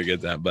are going to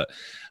get that, but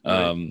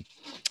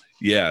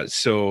yeah.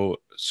 So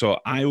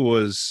I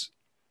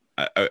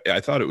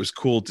thought it was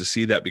cool to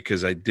see that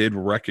because I did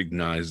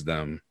recognize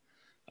them,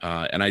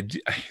 and I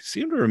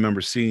seem to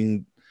remember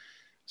seeing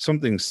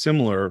something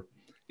similar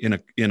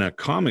in a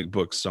comic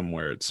book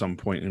somewhere at some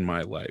point in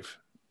my life,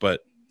 but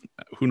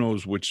who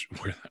knows where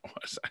that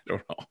was? I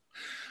don't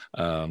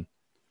know.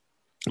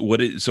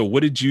 What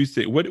did you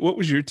think? What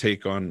was your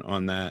take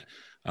on that?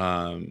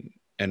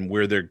 And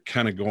where they're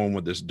kind of going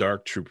with this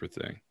Dark Trooper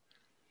thing?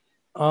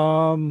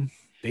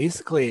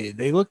 Basically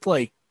they looked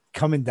like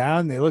coming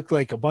down. They looked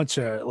like a bunch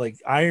of like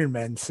Iron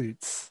Man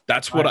suits.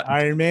 That's what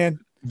Iron Man.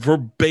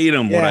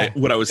 Verbatim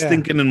what I was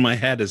thinking in my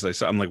head as I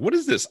saw. I'm like, what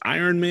is this,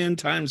 Iron Man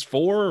times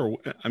 4?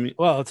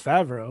 Well, it's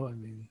Favreau.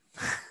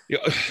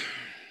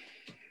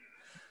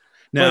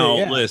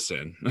 Now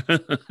listen,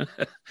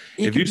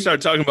 if you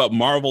start talking about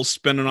Marvel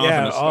spinning off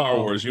into Star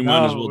Wars,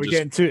 might as well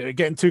we're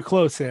getting too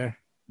close here.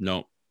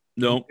 No,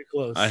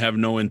 I have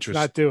no interest.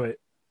 Not do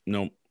it.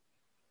 No.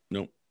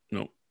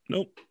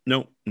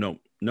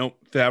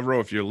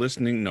 Favreau, if you're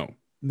listening, no,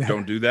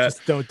 don't do that.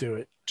 Just don't do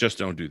it. Just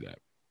don't do that.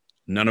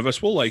 None of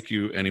us will like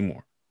you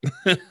anymore.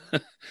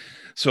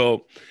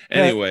 So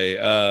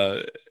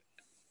anyway,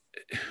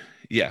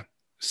 yeah.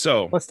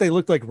 So Plus, they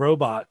look like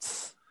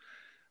robots.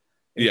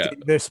 yeah.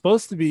 They're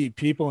supposed to be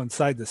people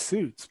inside the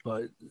suits,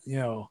 but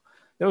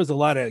there was a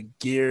lot of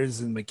gears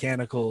and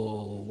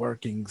mechanical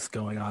workings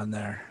going on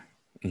there.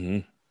 Mm-hmm.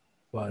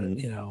 But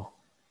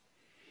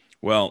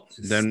well,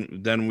 just,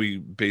 then we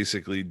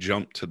basically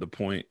jump to the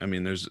point. I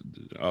mean, there's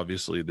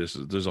obviously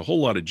there's a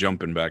whole lot of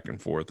jumping back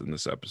and forth in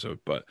this episode,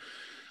 but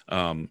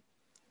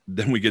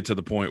then we get to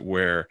the point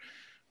where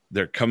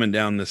they're coming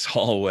down this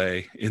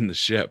hallway in the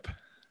ship.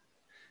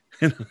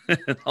 And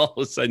all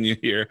of a sudden you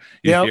hear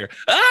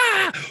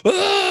ah,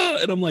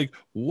 and I'm like,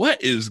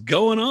 what is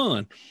going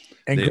on?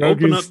 and They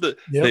open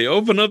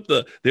up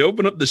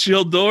the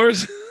shield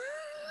doors.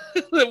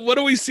 What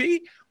do we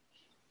see?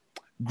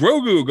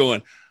 Grogu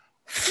going,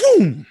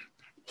 boom,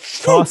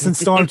 tossing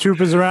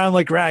stormtroopers around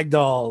like rag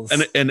dolls.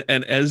 And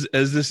as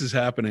this is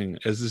happening,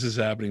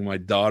 my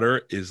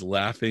daughter is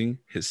laughing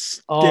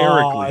hysterically.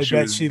 I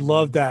bet she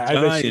loved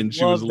that.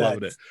 She was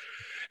loving it.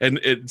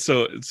 And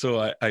so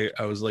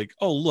I was like,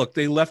 oh, look,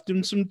 they left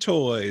him some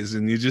toys,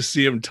 and you just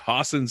see him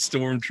tossing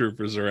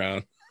stormtroopers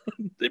around.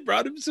 They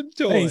brought him some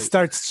toys. And he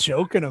starts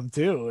choking them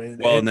too.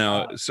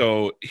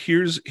 So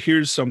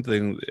here's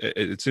something.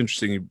 It's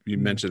interesting you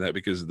mentioned that,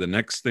 because the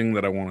next thing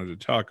that I wanted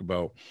to talk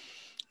about,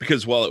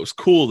 because while it was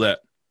cool that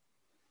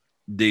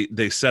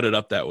they set it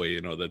up that way,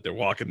 that they're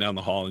walking down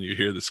the hall and you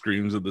hear the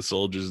screams of the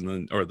soldiers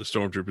or the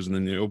stormtroopers, and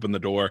then you open the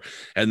door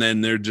and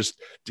then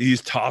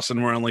he's tossing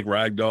them around like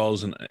rag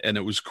dolls, and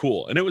it was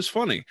cool and it was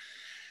funny.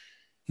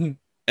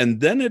 And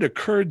then it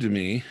occurred to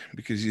me,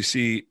 because you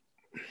see,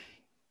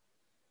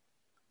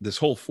 this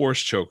whole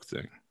force choke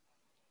thing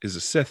is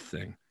a Sith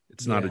thing.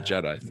 It's not a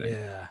Jedi thing.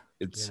 Yeah.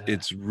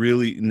 It's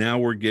really, now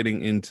we're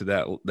getting into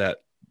that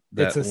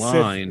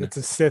line. It's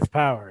a Sith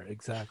power.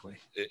 Exactly.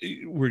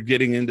 We're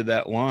getting into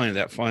that line,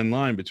 that fine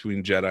line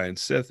between Jedi and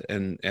Sith,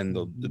 and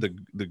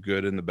the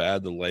good and the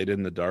bad, the light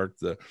and the dark,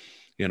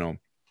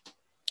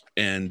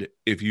 and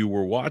if you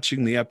were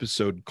watching the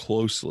episode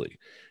closely,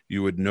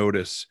 you would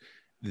notice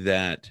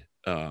that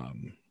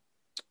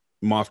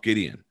Moff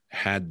Gideon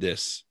had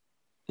this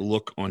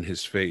look on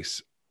his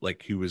face,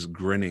 like he was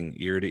grinning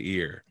ear to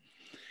ear.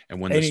 And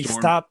when he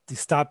stopped the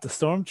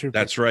stormtrooper.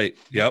 That's right.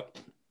 Yep.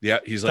 Yeah,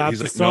 he's like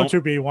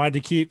stormtrooper. He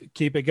wanted to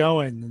keep it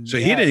going. So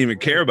he didn't even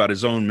care about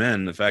his own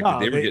men. The fact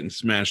that they were getting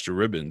smashed to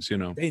ribbons.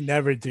 They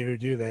never do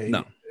they?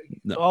 No.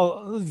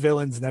 All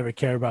villains never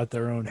care about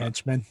their own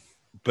henchmen.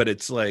 But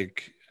it's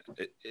like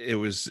it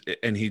was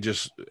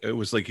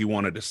like he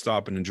wanted to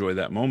stop and enjoy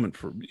that moment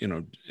for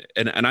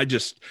And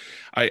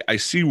I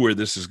see where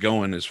this is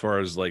going, as far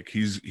as like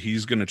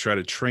he's going to try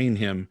to train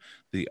him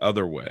the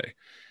other way,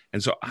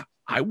 and so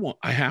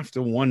I have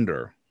to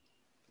wonder.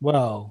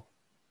 Well,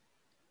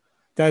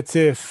 that's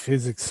if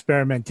his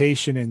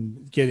experimentation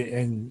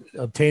and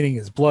obtaining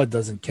his blood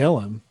doesn't kill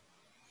him.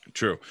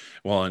 True.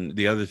 Well, and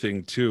the other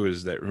thing too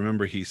is that,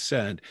 remember, he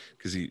said,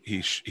 because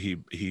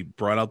he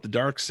brought out the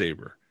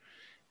Darksaber,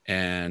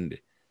 and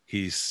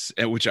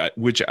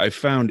which I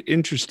found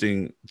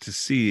interesting to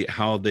see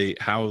how they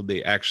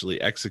actually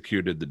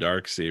executed the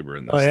Darksaber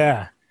in this. Oh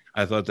yeah.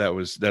 I thought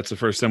that's the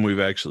first time we've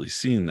actually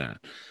seen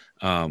that.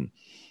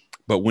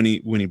 But when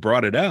he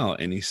brought it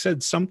out, and he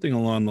said something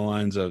along the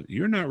lines of,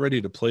 "You're not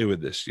ready to play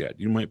with this yet.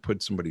 You might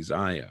put somebody's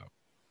eye out."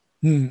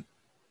 And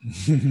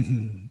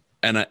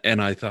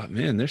I thought,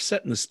 man, they're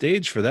setting the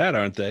stage for that,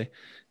 aren't they?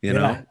 You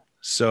know.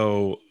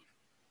 So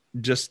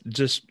just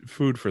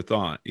food for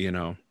thought,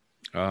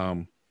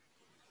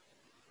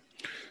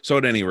 So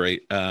at any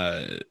rate,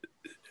 I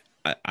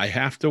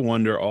have to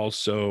wonder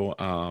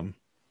also.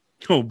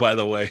 Oh, by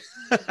the way,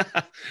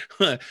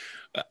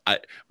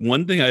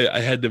 one thing I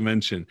had to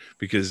mention,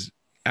 because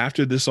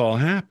after this all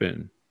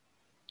happened,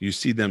 you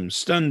see them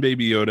stun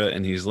Baby Yoda,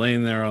 and he's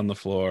laying there on the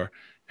floor.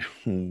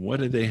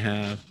 What do they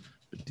have?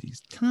 But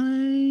these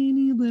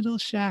tiny little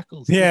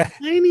shackles. Yeah.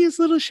 The tiniest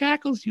little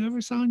shackles you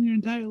ever saw in your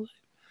entire life.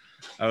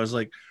 I was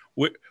like,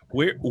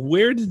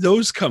 where did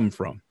those come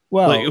from?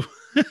 Well,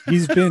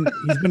 he's been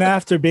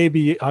after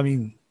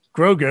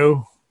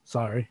Grogu.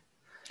 Sorry.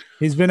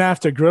 He's been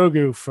after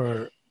Grogu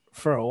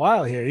for a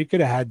while here. He could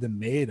have had them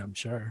made, I'm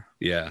sure.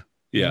 Yeah.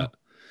 I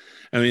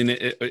mean,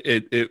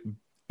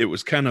 it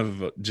was kind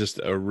of just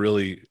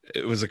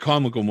it was a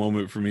comical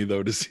moment for me,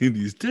 though, to see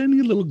these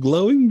tiny little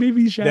glowing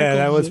baby shackles. Yeah,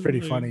 that was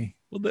pretty funny.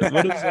 What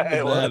is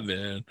that,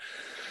 man?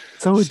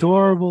 So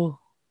adorable.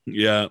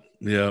 Yeah.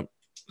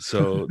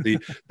 So the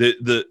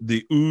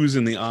oohs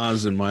and the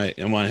ahs in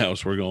my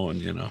house were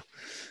going,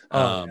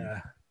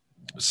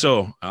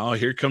 So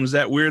here comes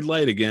that weird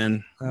light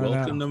again.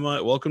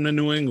 Welcome to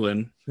New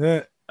England.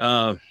 Yeah.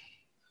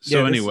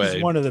 Anyway, this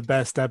is one of the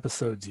best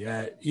episodes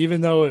yet.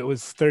 Even though it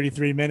was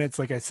 33 minutes,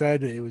 like I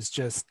said, it was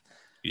just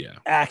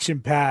action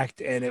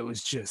packed, and it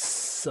was just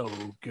so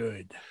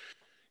good.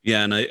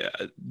 Yeah, and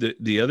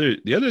the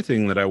other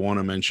thing that I want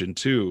to mention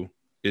too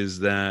is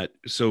that,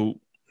 so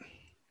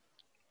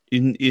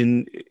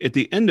in at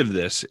the end of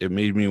this, it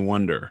made me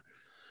wonder,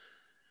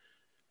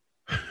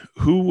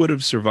 who would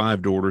have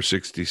survived Order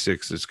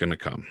 66 that's going to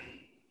come?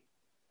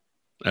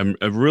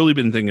 I've really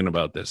been thinking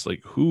about this.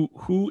 Like,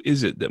 who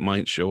is it that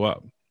might show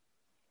up?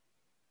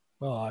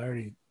 Well,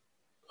 I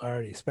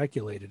already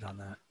speculated on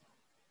that.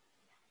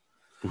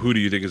 Who do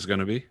you think is going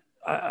to be?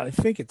 I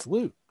think it's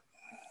Luke.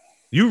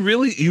 You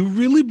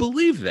really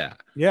believe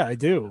that? Yeah, I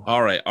do.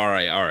 All right.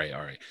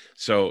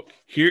 So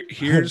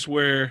here's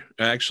where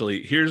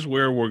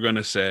we're going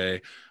to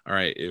say, all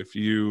right, if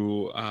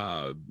you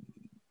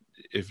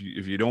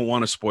don't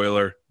want a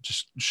spoiler,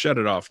 just shut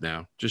it off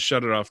now.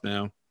 Shut it off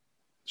now.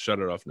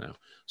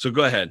 So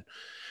go ahead.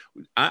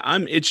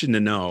 I'm itching to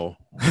know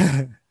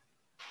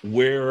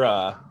where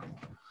I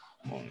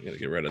gotta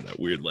get rid of that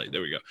weird light.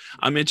 There we go.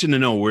 I'm itching to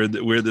know where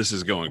this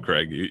is going,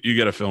 Craig. You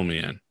got to fill me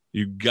in.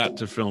 You got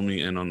to fill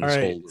me in on this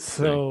whole thing.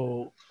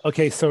 So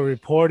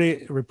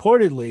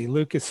reportedly,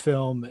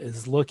 Lucasfilm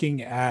is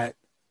looking at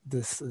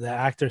the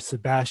actor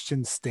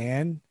Sebastian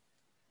Stan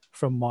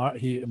from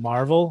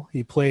Marvel.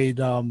 He played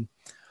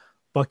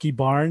Bucky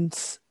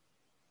Barnes,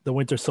 the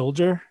Winter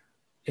Soldier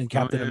in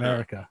Captain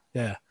America.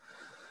 Yeah.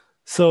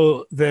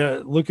 So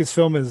the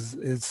Lucasfilm is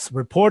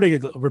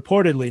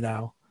reportedly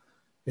now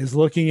is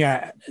looking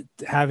at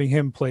having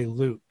him play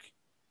Luke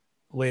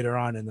later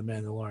on in The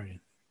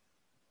Mandalorian.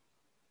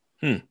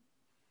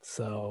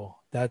 So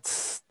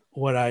that's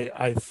what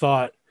I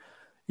thought.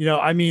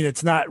 I mean,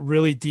 it's not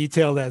really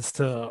detailed as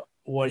to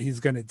what he's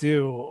going to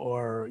do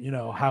or,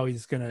 how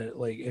he's going to,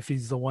 like, if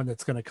he's the one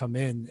that's going to come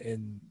in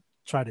and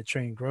try to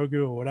train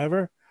Grogu or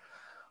whatever.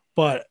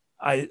 But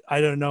I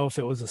don't know if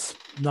it was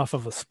enough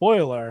of a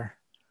spoiler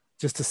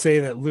just to say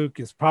that Luke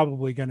is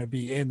probably going to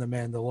be in The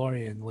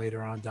Mandalorian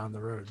later on down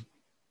the road.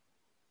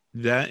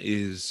 That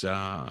is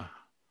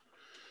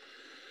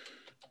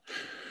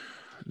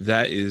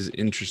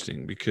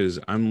interesting because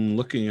I'm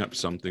looking up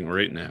something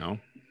right now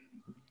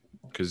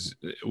because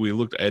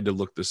I had to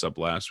look this up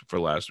for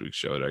last week's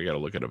show. I got to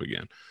look it up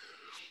again.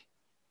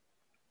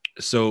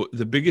 So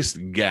the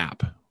biggest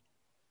gap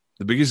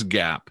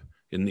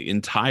in the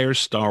entire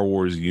Star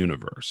Wars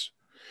universe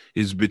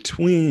is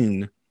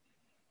between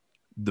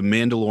the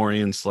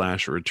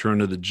Mandalorian /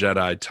 Return of the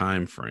Jedi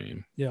time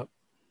frame. Yep.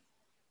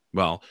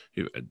 Well,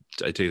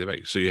 I take that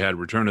back. So you had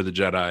Return of the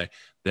Jedi,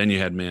 then you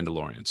had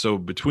Mandalorian. So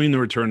between the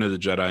Return of the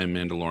Jedi and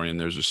Mandalorian,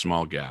 there's a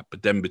small gap.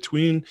 But then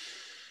between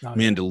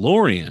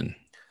Mandalorian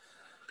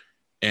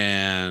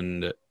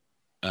and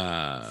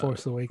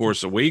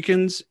Force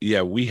Awakens,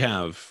 yeah, we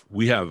have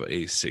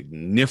a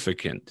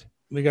significant.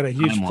 We got a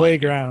huge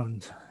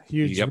playground,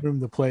 huge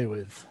room to play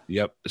with.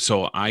 Yep.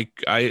 So I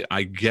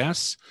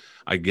guess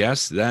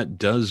that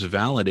does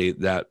validate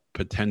that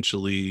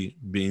potentially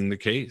being the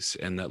case,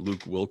 and that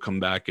Luke will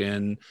come back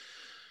in.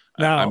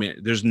 Now, I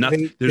mean, there's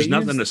nothing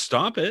to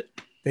stop it.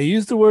 They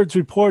use the words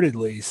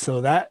reportedly,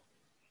 so that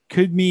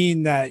could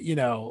mean that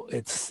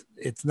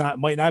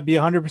might not be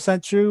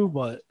 100% true,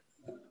 but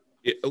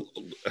it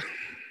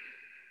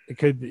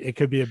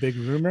could be a big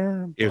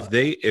rumor. If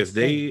they're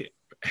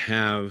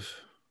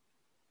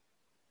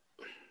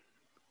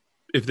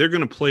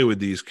going to play with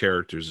these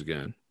characters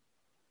again,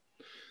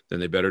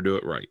 then they better do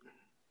it right.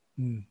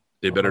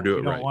 They better do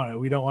it right.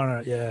 We don't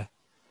want to, yeah.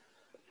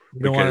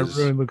 We don't want to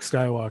ruin Luke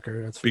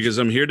Skywalker. That's because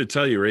I'm here to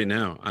tell you right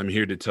now.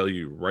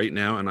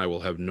 And I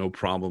will have no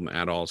problem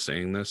at all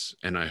saying this.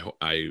 And I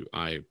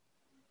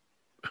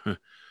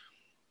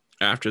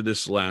after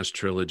this last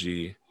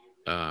trilogy,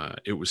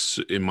 it was,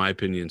 in my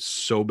opinion,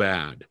 so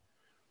bad,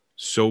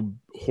 so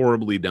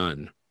horribly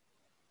done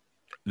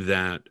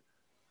that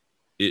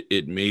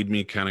it made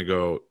me kind of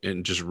go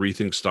and just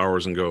rethink Star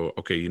Wars and go,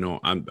 okay,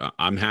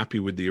 I'm happy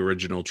with the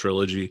original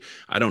trilogy.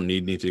 I don't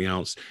need anything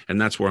else. And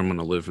that's where I'm going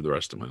to live for the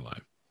rest of my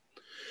life.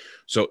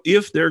 So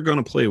if they're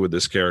going to play with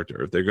this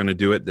character, if they're going to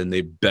do it, then they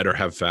better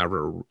have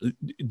Favreau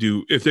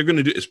do, if they're going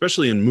to do,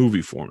 especially in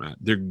movie format,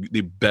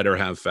 they better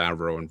have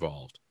Favreau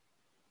involved.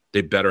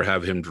 They better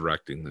have him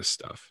directing this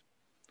stuff,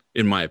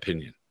 in my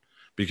opinion,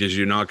 because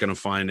you're not going to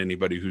find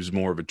anybody who's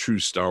more of a true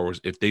Star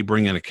Wars. If they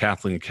bring in a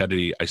Kathleen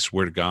Kennedy, I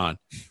swear to God,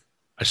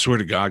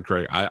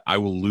 Craig, I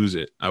will lose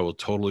it. I will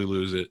totally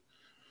lose it,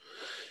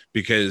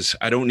 because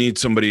I don't need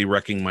somebody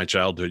wrecking my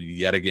childhood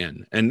yet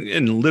again.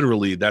 And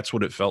literally that's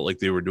what it felt like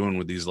they were doing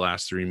with these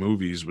last three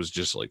movies, was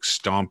just like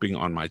stomping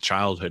on my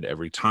childhood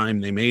every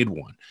time they made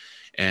one.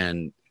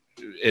 And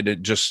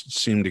it just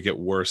seemed to get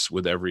worse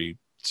with every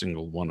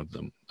single one of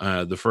them.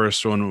 The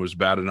first one was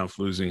bad enough,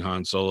 losing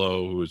Han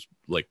Solo, who was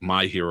like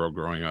my hero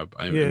growing up.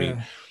 I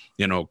mean,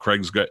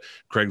 Craig's got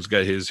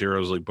his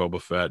heroes like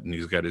Boba Fett, and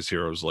he's got his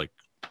heroes like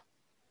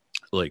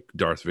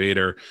Darth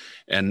Vader,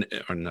 and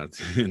or not.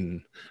 I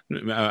don't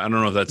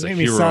know if that's a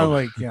hero. Sound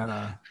like,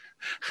 I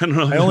don't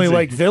know. I only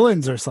like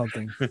villains or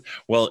something.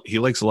 Well, he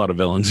likes a lot of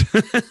villains.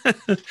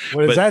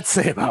 What does that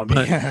say about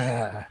me?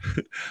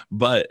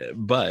 but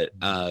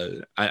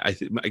I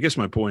guess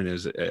my point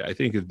is, I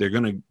think if they're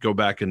going to go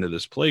back into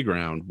this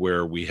playground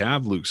where we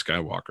have Luke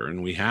Skywalker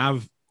and we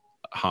have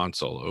Han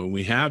Solo and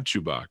we have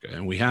Chewbacca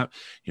and we have,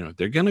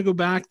 they're going to go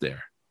back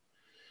there.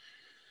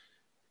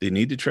 They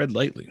need to tread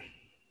lightly.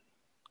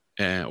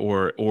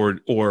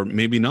 or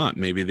maybe not.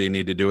 Maybe they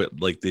need to do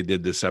it like they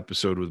did this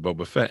episode with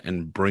Boba Fett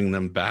and bring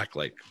them back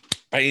like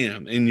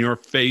bam in your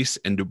face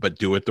but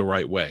do it the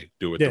right way.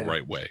 Do it the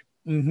right way.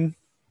 Mm-hmm.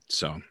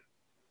 So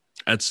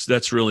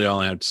that's really all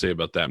I have to say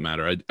about that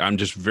matter. I'm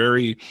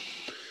very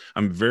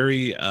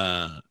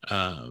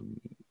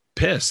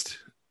pissed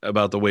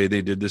about the way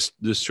they did this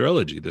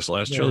trilogy, this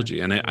last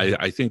trilogy. And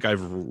I think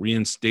I've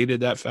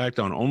reinstated that fact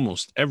on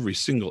almost every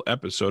single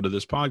episode of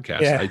this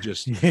podcast. Yeah.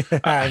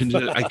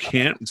 I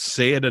can't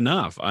say it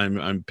enough.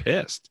 I'm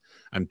pissed.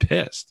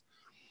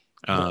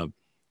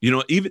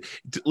 Even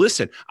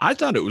listen, I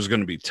thought it was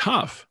going to be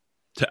tough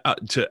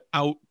to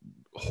out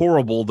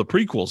horrible the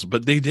prequels,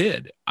 but they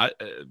did.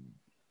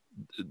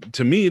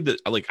 To me, that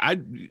I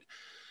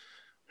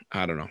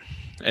don't know.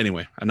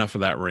 Anyway, enough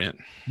of that rant.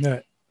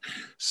 Yeah.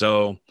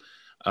 So,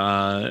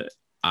 I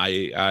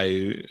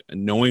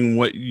knowing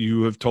what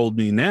you have told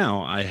me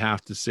now, I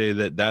have to say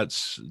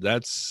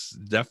that's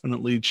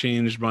definitely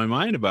changed my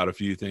mind about a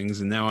few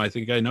things, and now I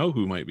think I know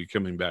who might be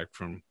coming back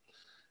from,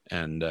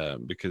 and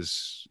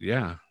because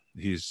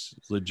he's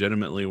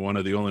legitimately one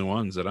of the only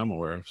ones that I'm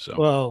aware of. So,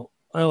 well,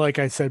 like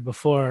I said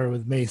before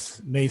with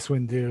Mace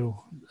Windu,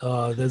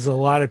 there's a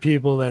lot of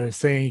people that are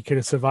saying he could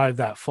have survived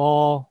that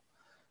fall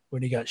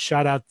when he got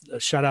shot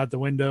out the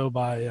window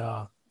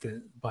by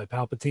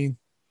Palpatine.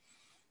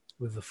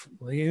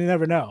 You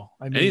never know.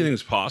 I mean,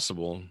 anything's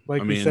possible.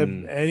 Like we said,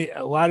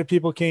 a lot of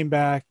people came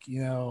back,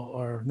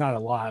 or not a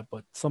lot,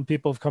 but some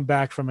people have come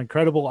back from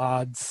incredible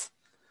odds.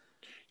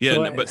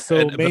 Yeah, Mace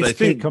I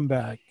think come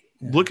back.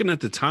 Yeah. Looking at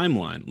the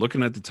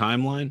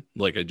timeline,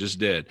 like I just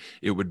did,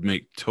 it would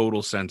make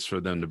total sense for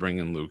them to bring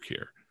in Luke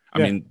here. I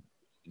mean,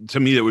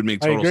 to me, that would make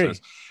total sense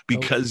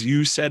because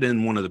you said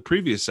in one of the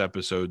previous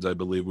episodes, I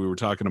believe we were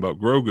talking about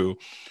Grogu,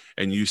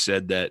 and you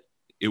said that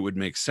it would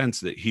make sense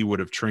that he would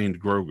have trained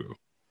Grogu.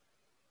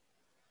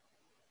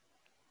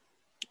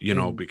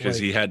 Because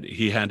he had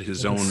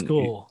his own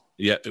school.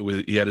 He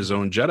had his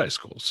own Jedi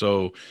school.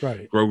 So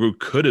Grogu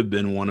could have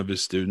been one of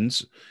his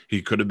students.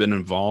 He could have been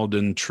involved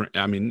in.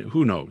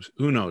 Who knows?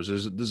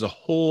 There's a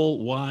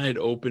whole wide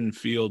open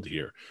field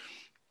here.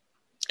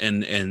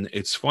 And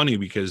it's funny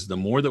because the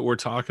more that we're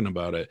talking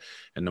about it,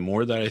 and the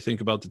more that I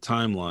think about the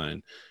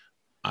timeline,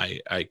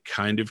 I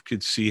kind of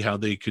could see how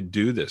they could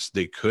do this.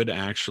 They could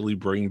actually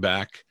bring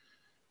back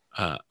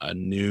a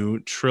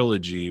new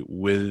trilogy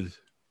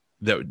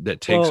that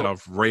takes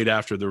off right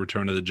after the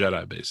Return of the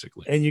Jedi,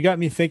 basically. And you got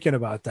me thinking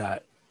about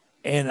that.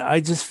 And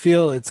I just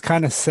feel it's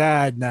kind of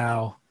sad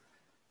now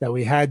that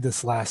we had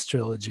this last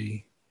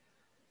trilogy.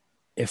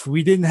 If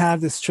we didn't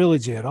have this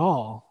trilogy at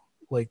all,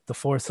 like The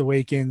Force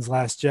Awakens,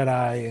 Last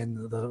Jedi,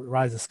 and The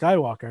Rise of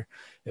Skywalker,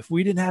 if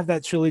we didn't have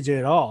that trilogy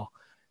at all,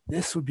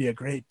 this would be a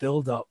great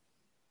build-up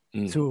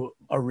to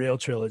a real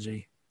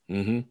trilogy.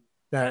 Mm-hmm.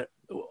 That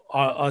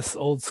us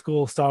old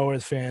school Star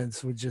Wars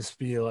fans would just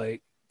be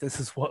like, this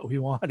is what we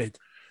wanted.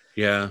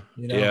 Yeah.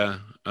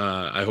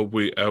 I hope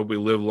we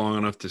live long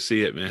enough to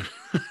see it, man.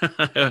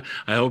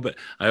 I hope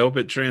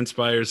it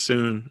transpires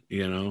soon.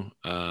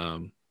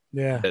 That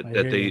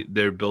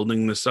they're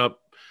building this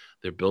up.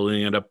 They're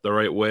building it up the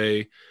right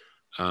way.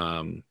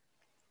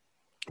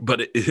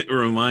 But it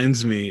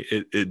reminds me.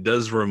 It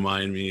does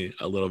remind me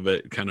a little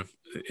bit, kind of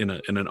in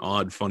an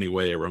odd, funny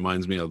way. It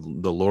reminds me of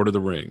the Lord of the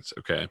Rings.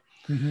 Okay,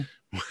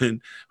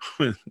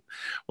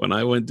 when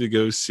I went to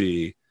go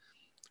see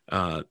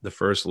the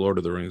first Lord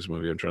of the Rings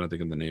movie, I'm trying to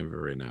think of the name of it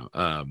right now.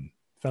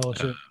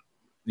 Fellowship.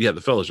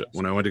 The Fellowship.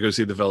 When I went to go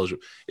see the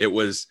Fellowship, it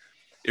was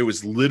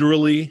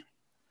literally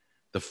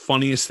the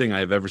funniest thing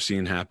I've ever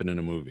seen happen in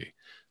a movie.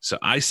 So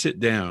I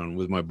sit down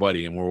with my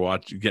buddy and we're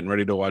getting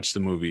ready to watch the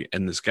movie,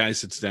 and this guy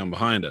sits down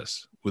behind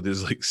us with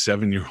his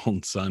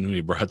 7-year-old son who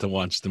he brought to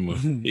watch the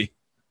movie.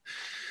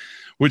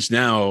 Which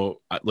now,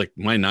 like,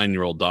 my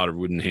 9-year-old daughter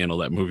wouldn't handle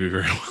that movie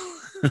very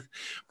well.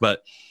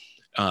 But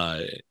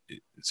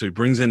so he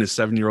brings in his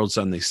 7-year-old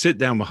son. They sit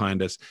down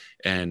behind us,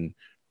 and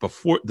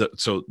before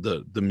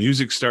the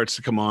music starts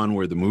to come on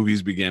where the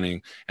movie's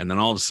beginning, and then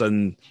all of a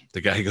sudden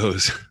the guy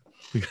looks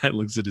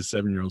at his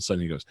 7-year-old son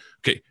and he goes,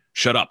 "Okay,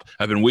 shut up.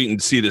 I've been waiting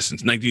to see this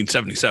since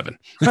 1977."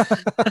 Wow.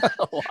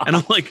 And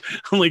I'm like,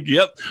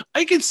 yep.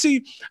 I could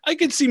see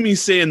me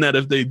saying that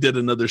if they did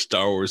another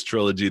Star Wars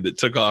trilogy that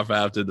took off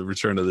after the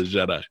Return of the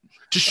Jedi.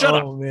 Just shut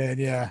up. Oh man,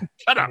 yeah.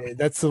 Shut up. Yeah,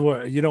 that's the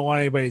word. You don't want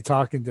anybody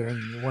talking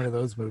during one of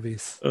those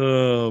movies.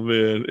 Oh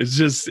man, it's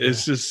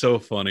just so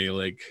funny.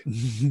 Like,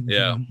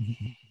 yeah.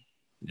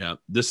 Yeah,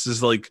 this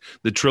is like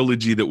the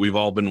trilogy that we've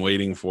all been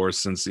waiting for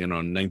since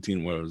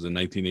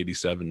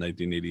 1987,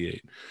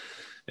 1988.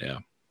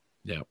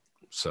 Yeah.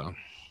 So,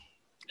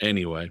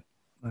 anyway,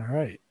 all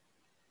right.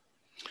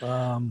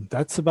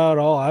 That's about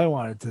all I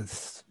wanted to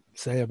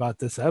say about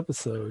this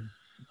episode.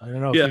 I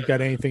don't know if you've got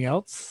anything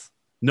else.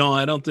 No,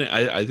 I don't think.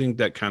 I think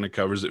that kind of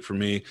covers it for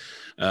me.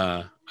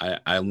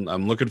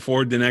 I'm looking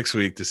forward to next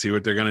week to see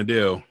what they're gonna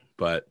do.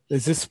 But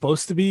is this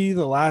supposed to be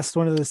the last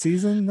one of the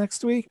season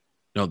next week?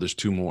 No, there's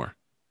 2 more.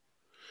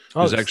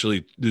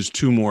 There's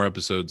 2 more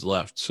episodes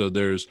left. So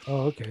there's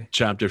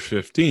chapter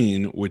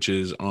 15, which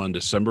is on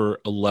December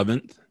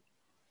 11th,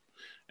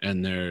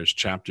 and there's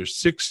chapter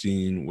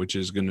 16, which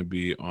is going to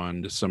be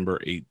on December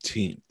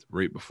 18th,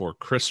 right before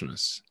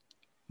Christmas.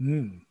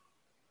 All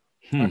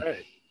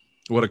right.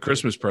 What a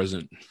Christmas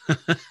present.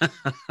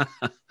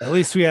 At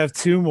least we have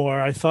 2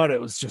 more. I thought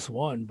it was just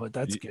 1, but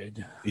that's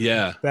good.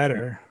 Yeah.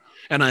 Better.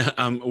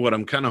 And what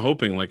I'm kind of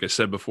hoping, like I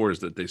said before, is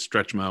that they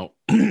stretch them out,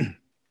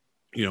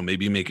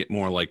 maybe make it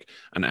more like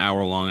an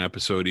hour-long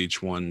episode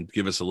each one,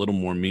 give us a little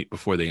more meat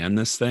before they end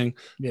this thing.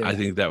 Yeah. I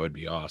think that would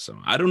be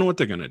awesome. I don't know what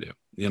they're going to do.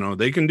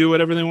 They can do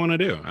whatever they want to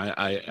do.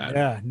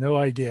 No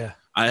idea.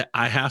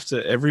 I have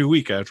to, every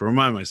week I have to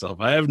remind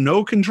myself, I have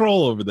no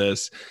control over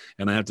this,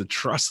 and I have to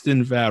trust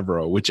in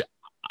Favreau, which is,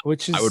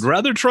 I would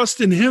rather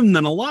trust in him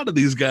than a lot of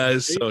these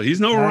guys. So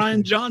he's no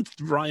Ryan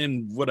Johnson,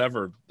 Ryan,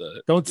 whatever.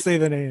 Don't say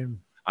the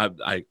name. I'm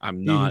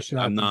not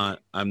going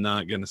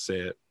to say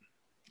it.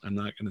 I'm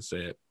not going to say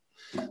it.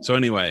 So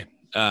anyway,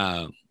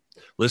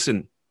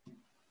 listen,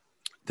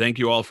 thank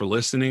you all for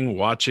listening,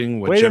 watching.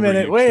 Wait a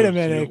minute.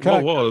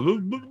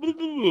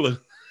 Whoa.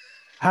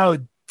 How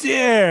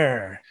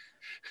dare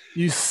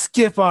you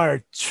skip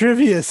our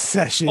trivia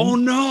session? Oh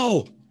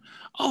no.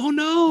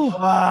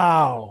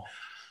 Wow.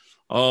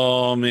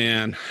 Oh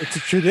man. It's a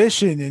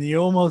tradition and you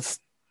almost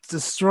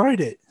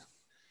destroyed it.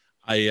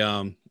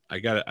 I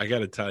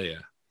gotta tell you.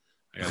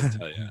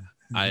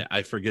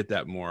 I forget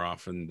that more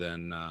often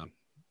than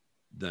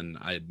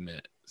I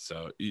admit.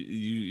 So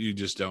you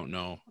just don't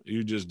know.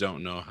 You just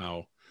don't know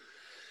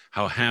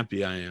how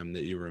happy I am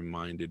that you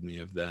reminded me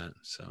of that.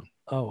 So.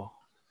 Oh.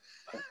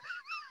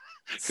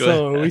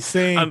 So are we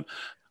saying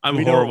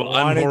I'm horrible.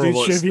 I'm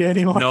horrible. Do trivia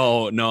anymore?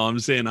 No. I'm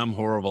saying I'm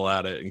horrible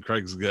at it, and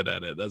Craig's good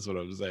at it. That's what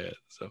I'm saying.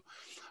 So,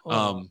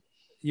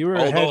 you were.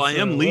 Although I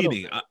am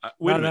leading.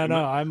 No.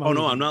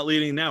 I'm not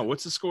leading now.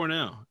 What's the score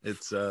now?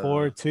 It's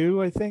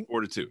 4-2, I think.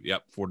 4-2.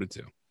 Yep,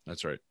 4-2.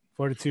 That's right.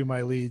 4-2,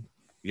 my lead.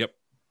 Yep.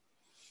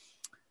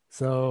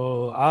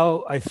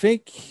 So I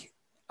think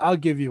I'll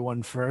give you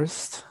one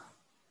first.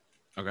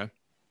 Okay.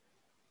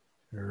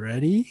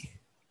 Ready?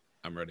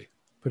 I'm ready.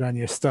 Put on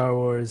your Star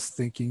Wars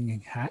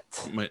thinking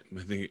hat. My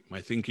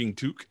thinking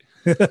toque.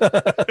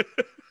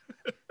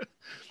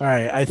 All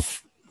right.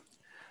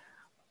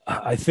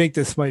 I think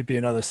this might be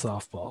another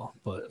softball,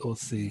 but we'll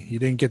see. You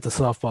didn't get the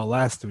softball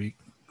last week.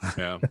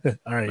 Yeah.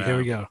 All right, Here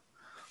we go.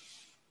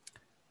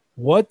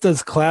 What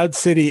does Cloud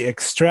City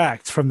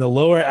extract from the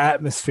lower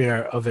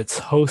atmosphere of its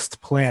host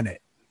planet?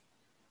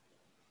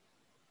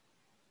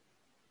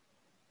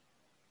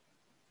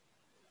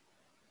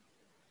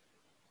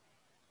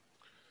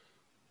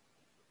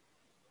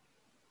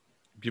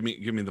 Give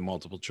me the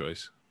multiple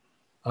choice.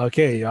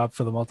 Okay, you opt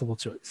for the multiple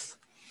choice.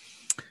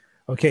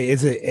 Okay,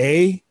 is it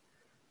A,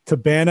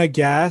 Tabana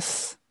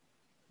gas,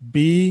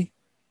 B,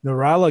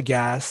 Narala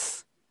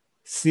gas,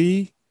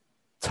 C,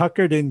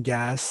 Tuckerton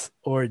gas,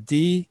 or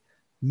D,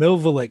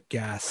 Milvalik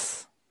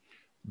gas?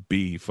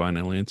 B,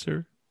 final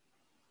answer.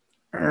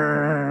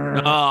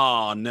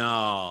 Oh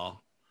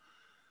no.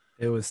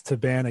 It was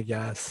Tabana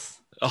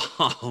gas.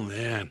 Oh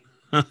man.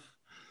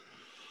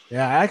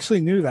 Yeah, I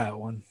actually knew that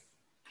one.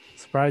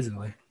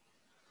 Surprisingly.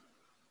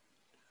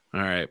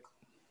 All right.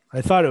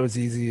 I thought it was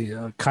easy,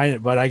 kind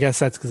of, but I guess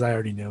that's because I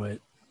already knew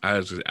it.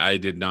 I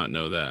did not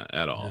know that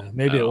at all.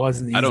 Maybe it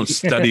wasn't easy. I don't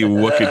study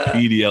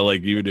Wikipedia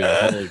like you do.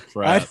 Holy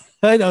crap.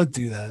 I don't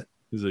do that.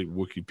 It's like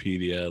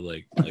Wikipedia,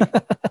 like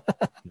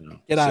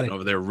get out of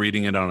over there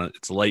reading it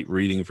it's light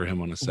reading for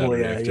him on a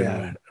Saturday afternoon.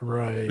 Yeah,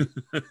 right.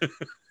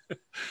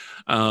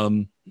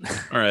 All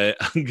right.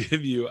 I'll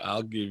give you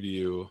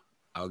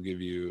a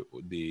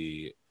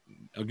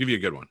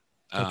good one.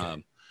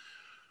 Okay.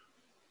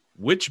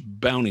 Which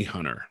bounty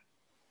hunter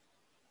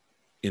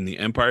in The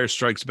Empire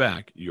Strikes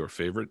Back, your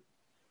favorite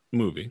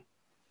movie,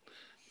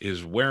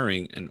 is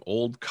wearing an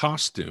old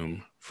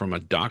costume from a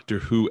Doctor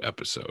Who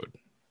episode?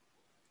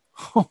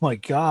 Oh my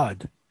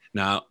God.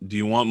 Now, do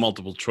you want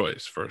multiple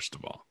choice, first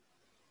of all?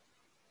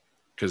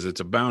 Because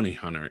it's a bounty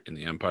hunter in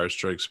The Empire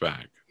Strikes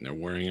Back, and they're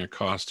wearing a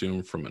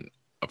costume from an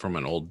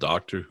old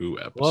Doctor Who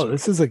episode. Well,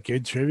 this is a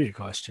good trivia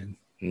question.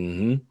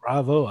 Mm-hmm.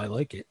 Bravo, I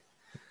like it.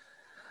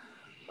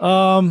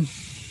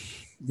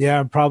 Yeah,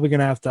 I'm probably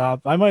gonna have to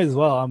opt. I might as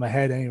well. I'm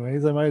ahead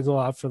anyways. I might as well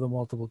opt for the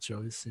multiple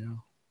choice.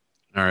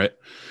 All right.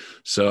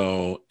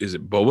 So, is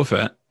it Boba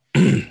Fett,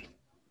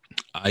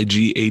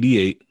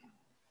 IG-88,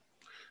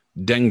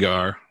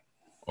 Dengar,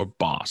 or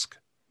Bosk?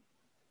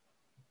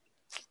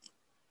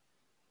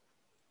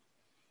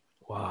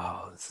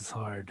 Wow, this is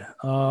hard.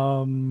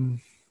 I'll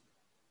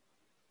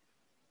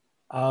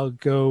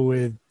go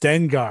with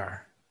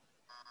Dengar.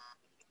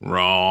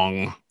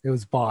 Wrong. It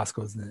was Bosk,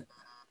 wasn't it?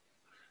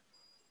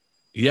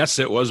 Yes,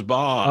 it was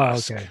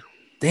Bosk. Oh, okay.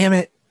 Damn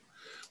it.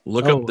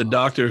 Look up the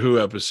Doctor Who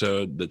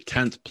episode, The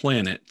 10th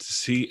Planet, to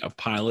see a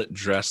pilot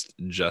dressed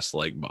just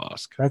like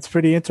Bosk. That's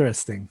pretty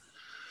interesting.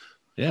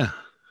 Yeah.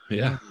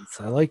 I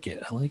like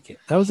it.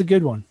 That was a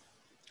good one.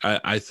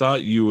 I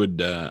thought you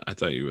would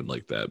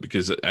like that,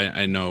 because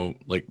I know,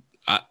 like,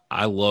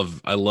 I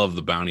love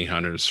the bounty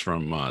hunters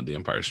from The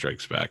Empire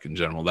Strikes Back in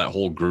general. That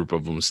whole group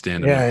of them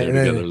standing there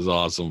together was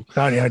awesome.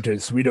 Bounty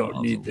hunters, we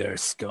don't need their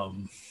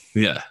scum.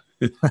 Yeah.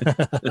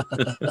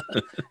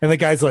 And the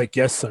guy's like,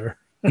 "Yes, sir."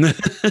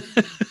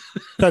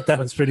 Thought that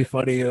was pretty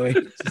funny. Like,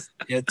 just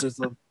answers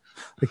them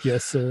like,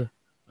 "Yes, sir."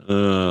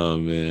 Oh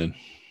man.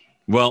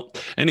 Well,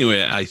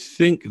 anyway, I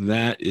think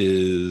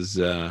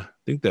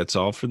that's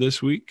all for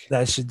this week.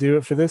 That should do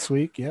it for this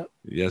week. Yep.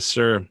 Yes,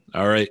 sir.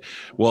 All right.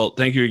 Well,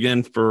 thank you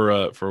again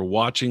for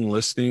watching,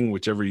 listening,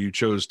 whichever you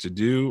chose to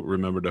do.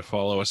 Remember to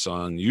follow us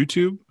on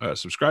YouTube,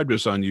 subscribe to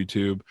us on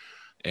YouTube,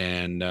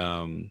 and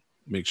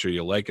make sure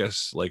you like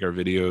us, like our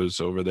videos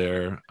over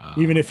there.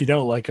 Even if you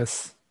don't like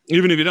us,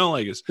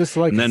 just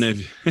like. And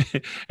us.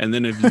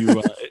 Then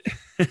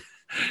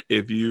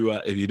if you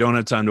if you don't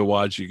have time to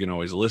watch, you can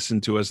always listen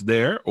to us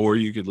there, or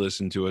you could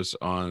listen to us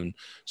on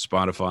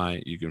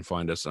Spotify. You can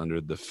find us under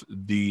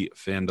the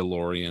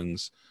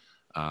Fandalorians.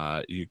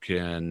 You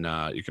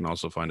can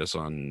also find us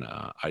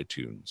on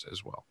iTunes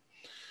as well.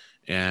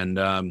 And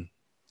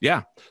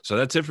so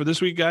that's it for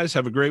this week, guys.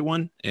 Have a great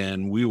one,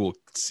 and we will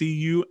see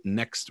you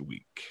next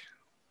week.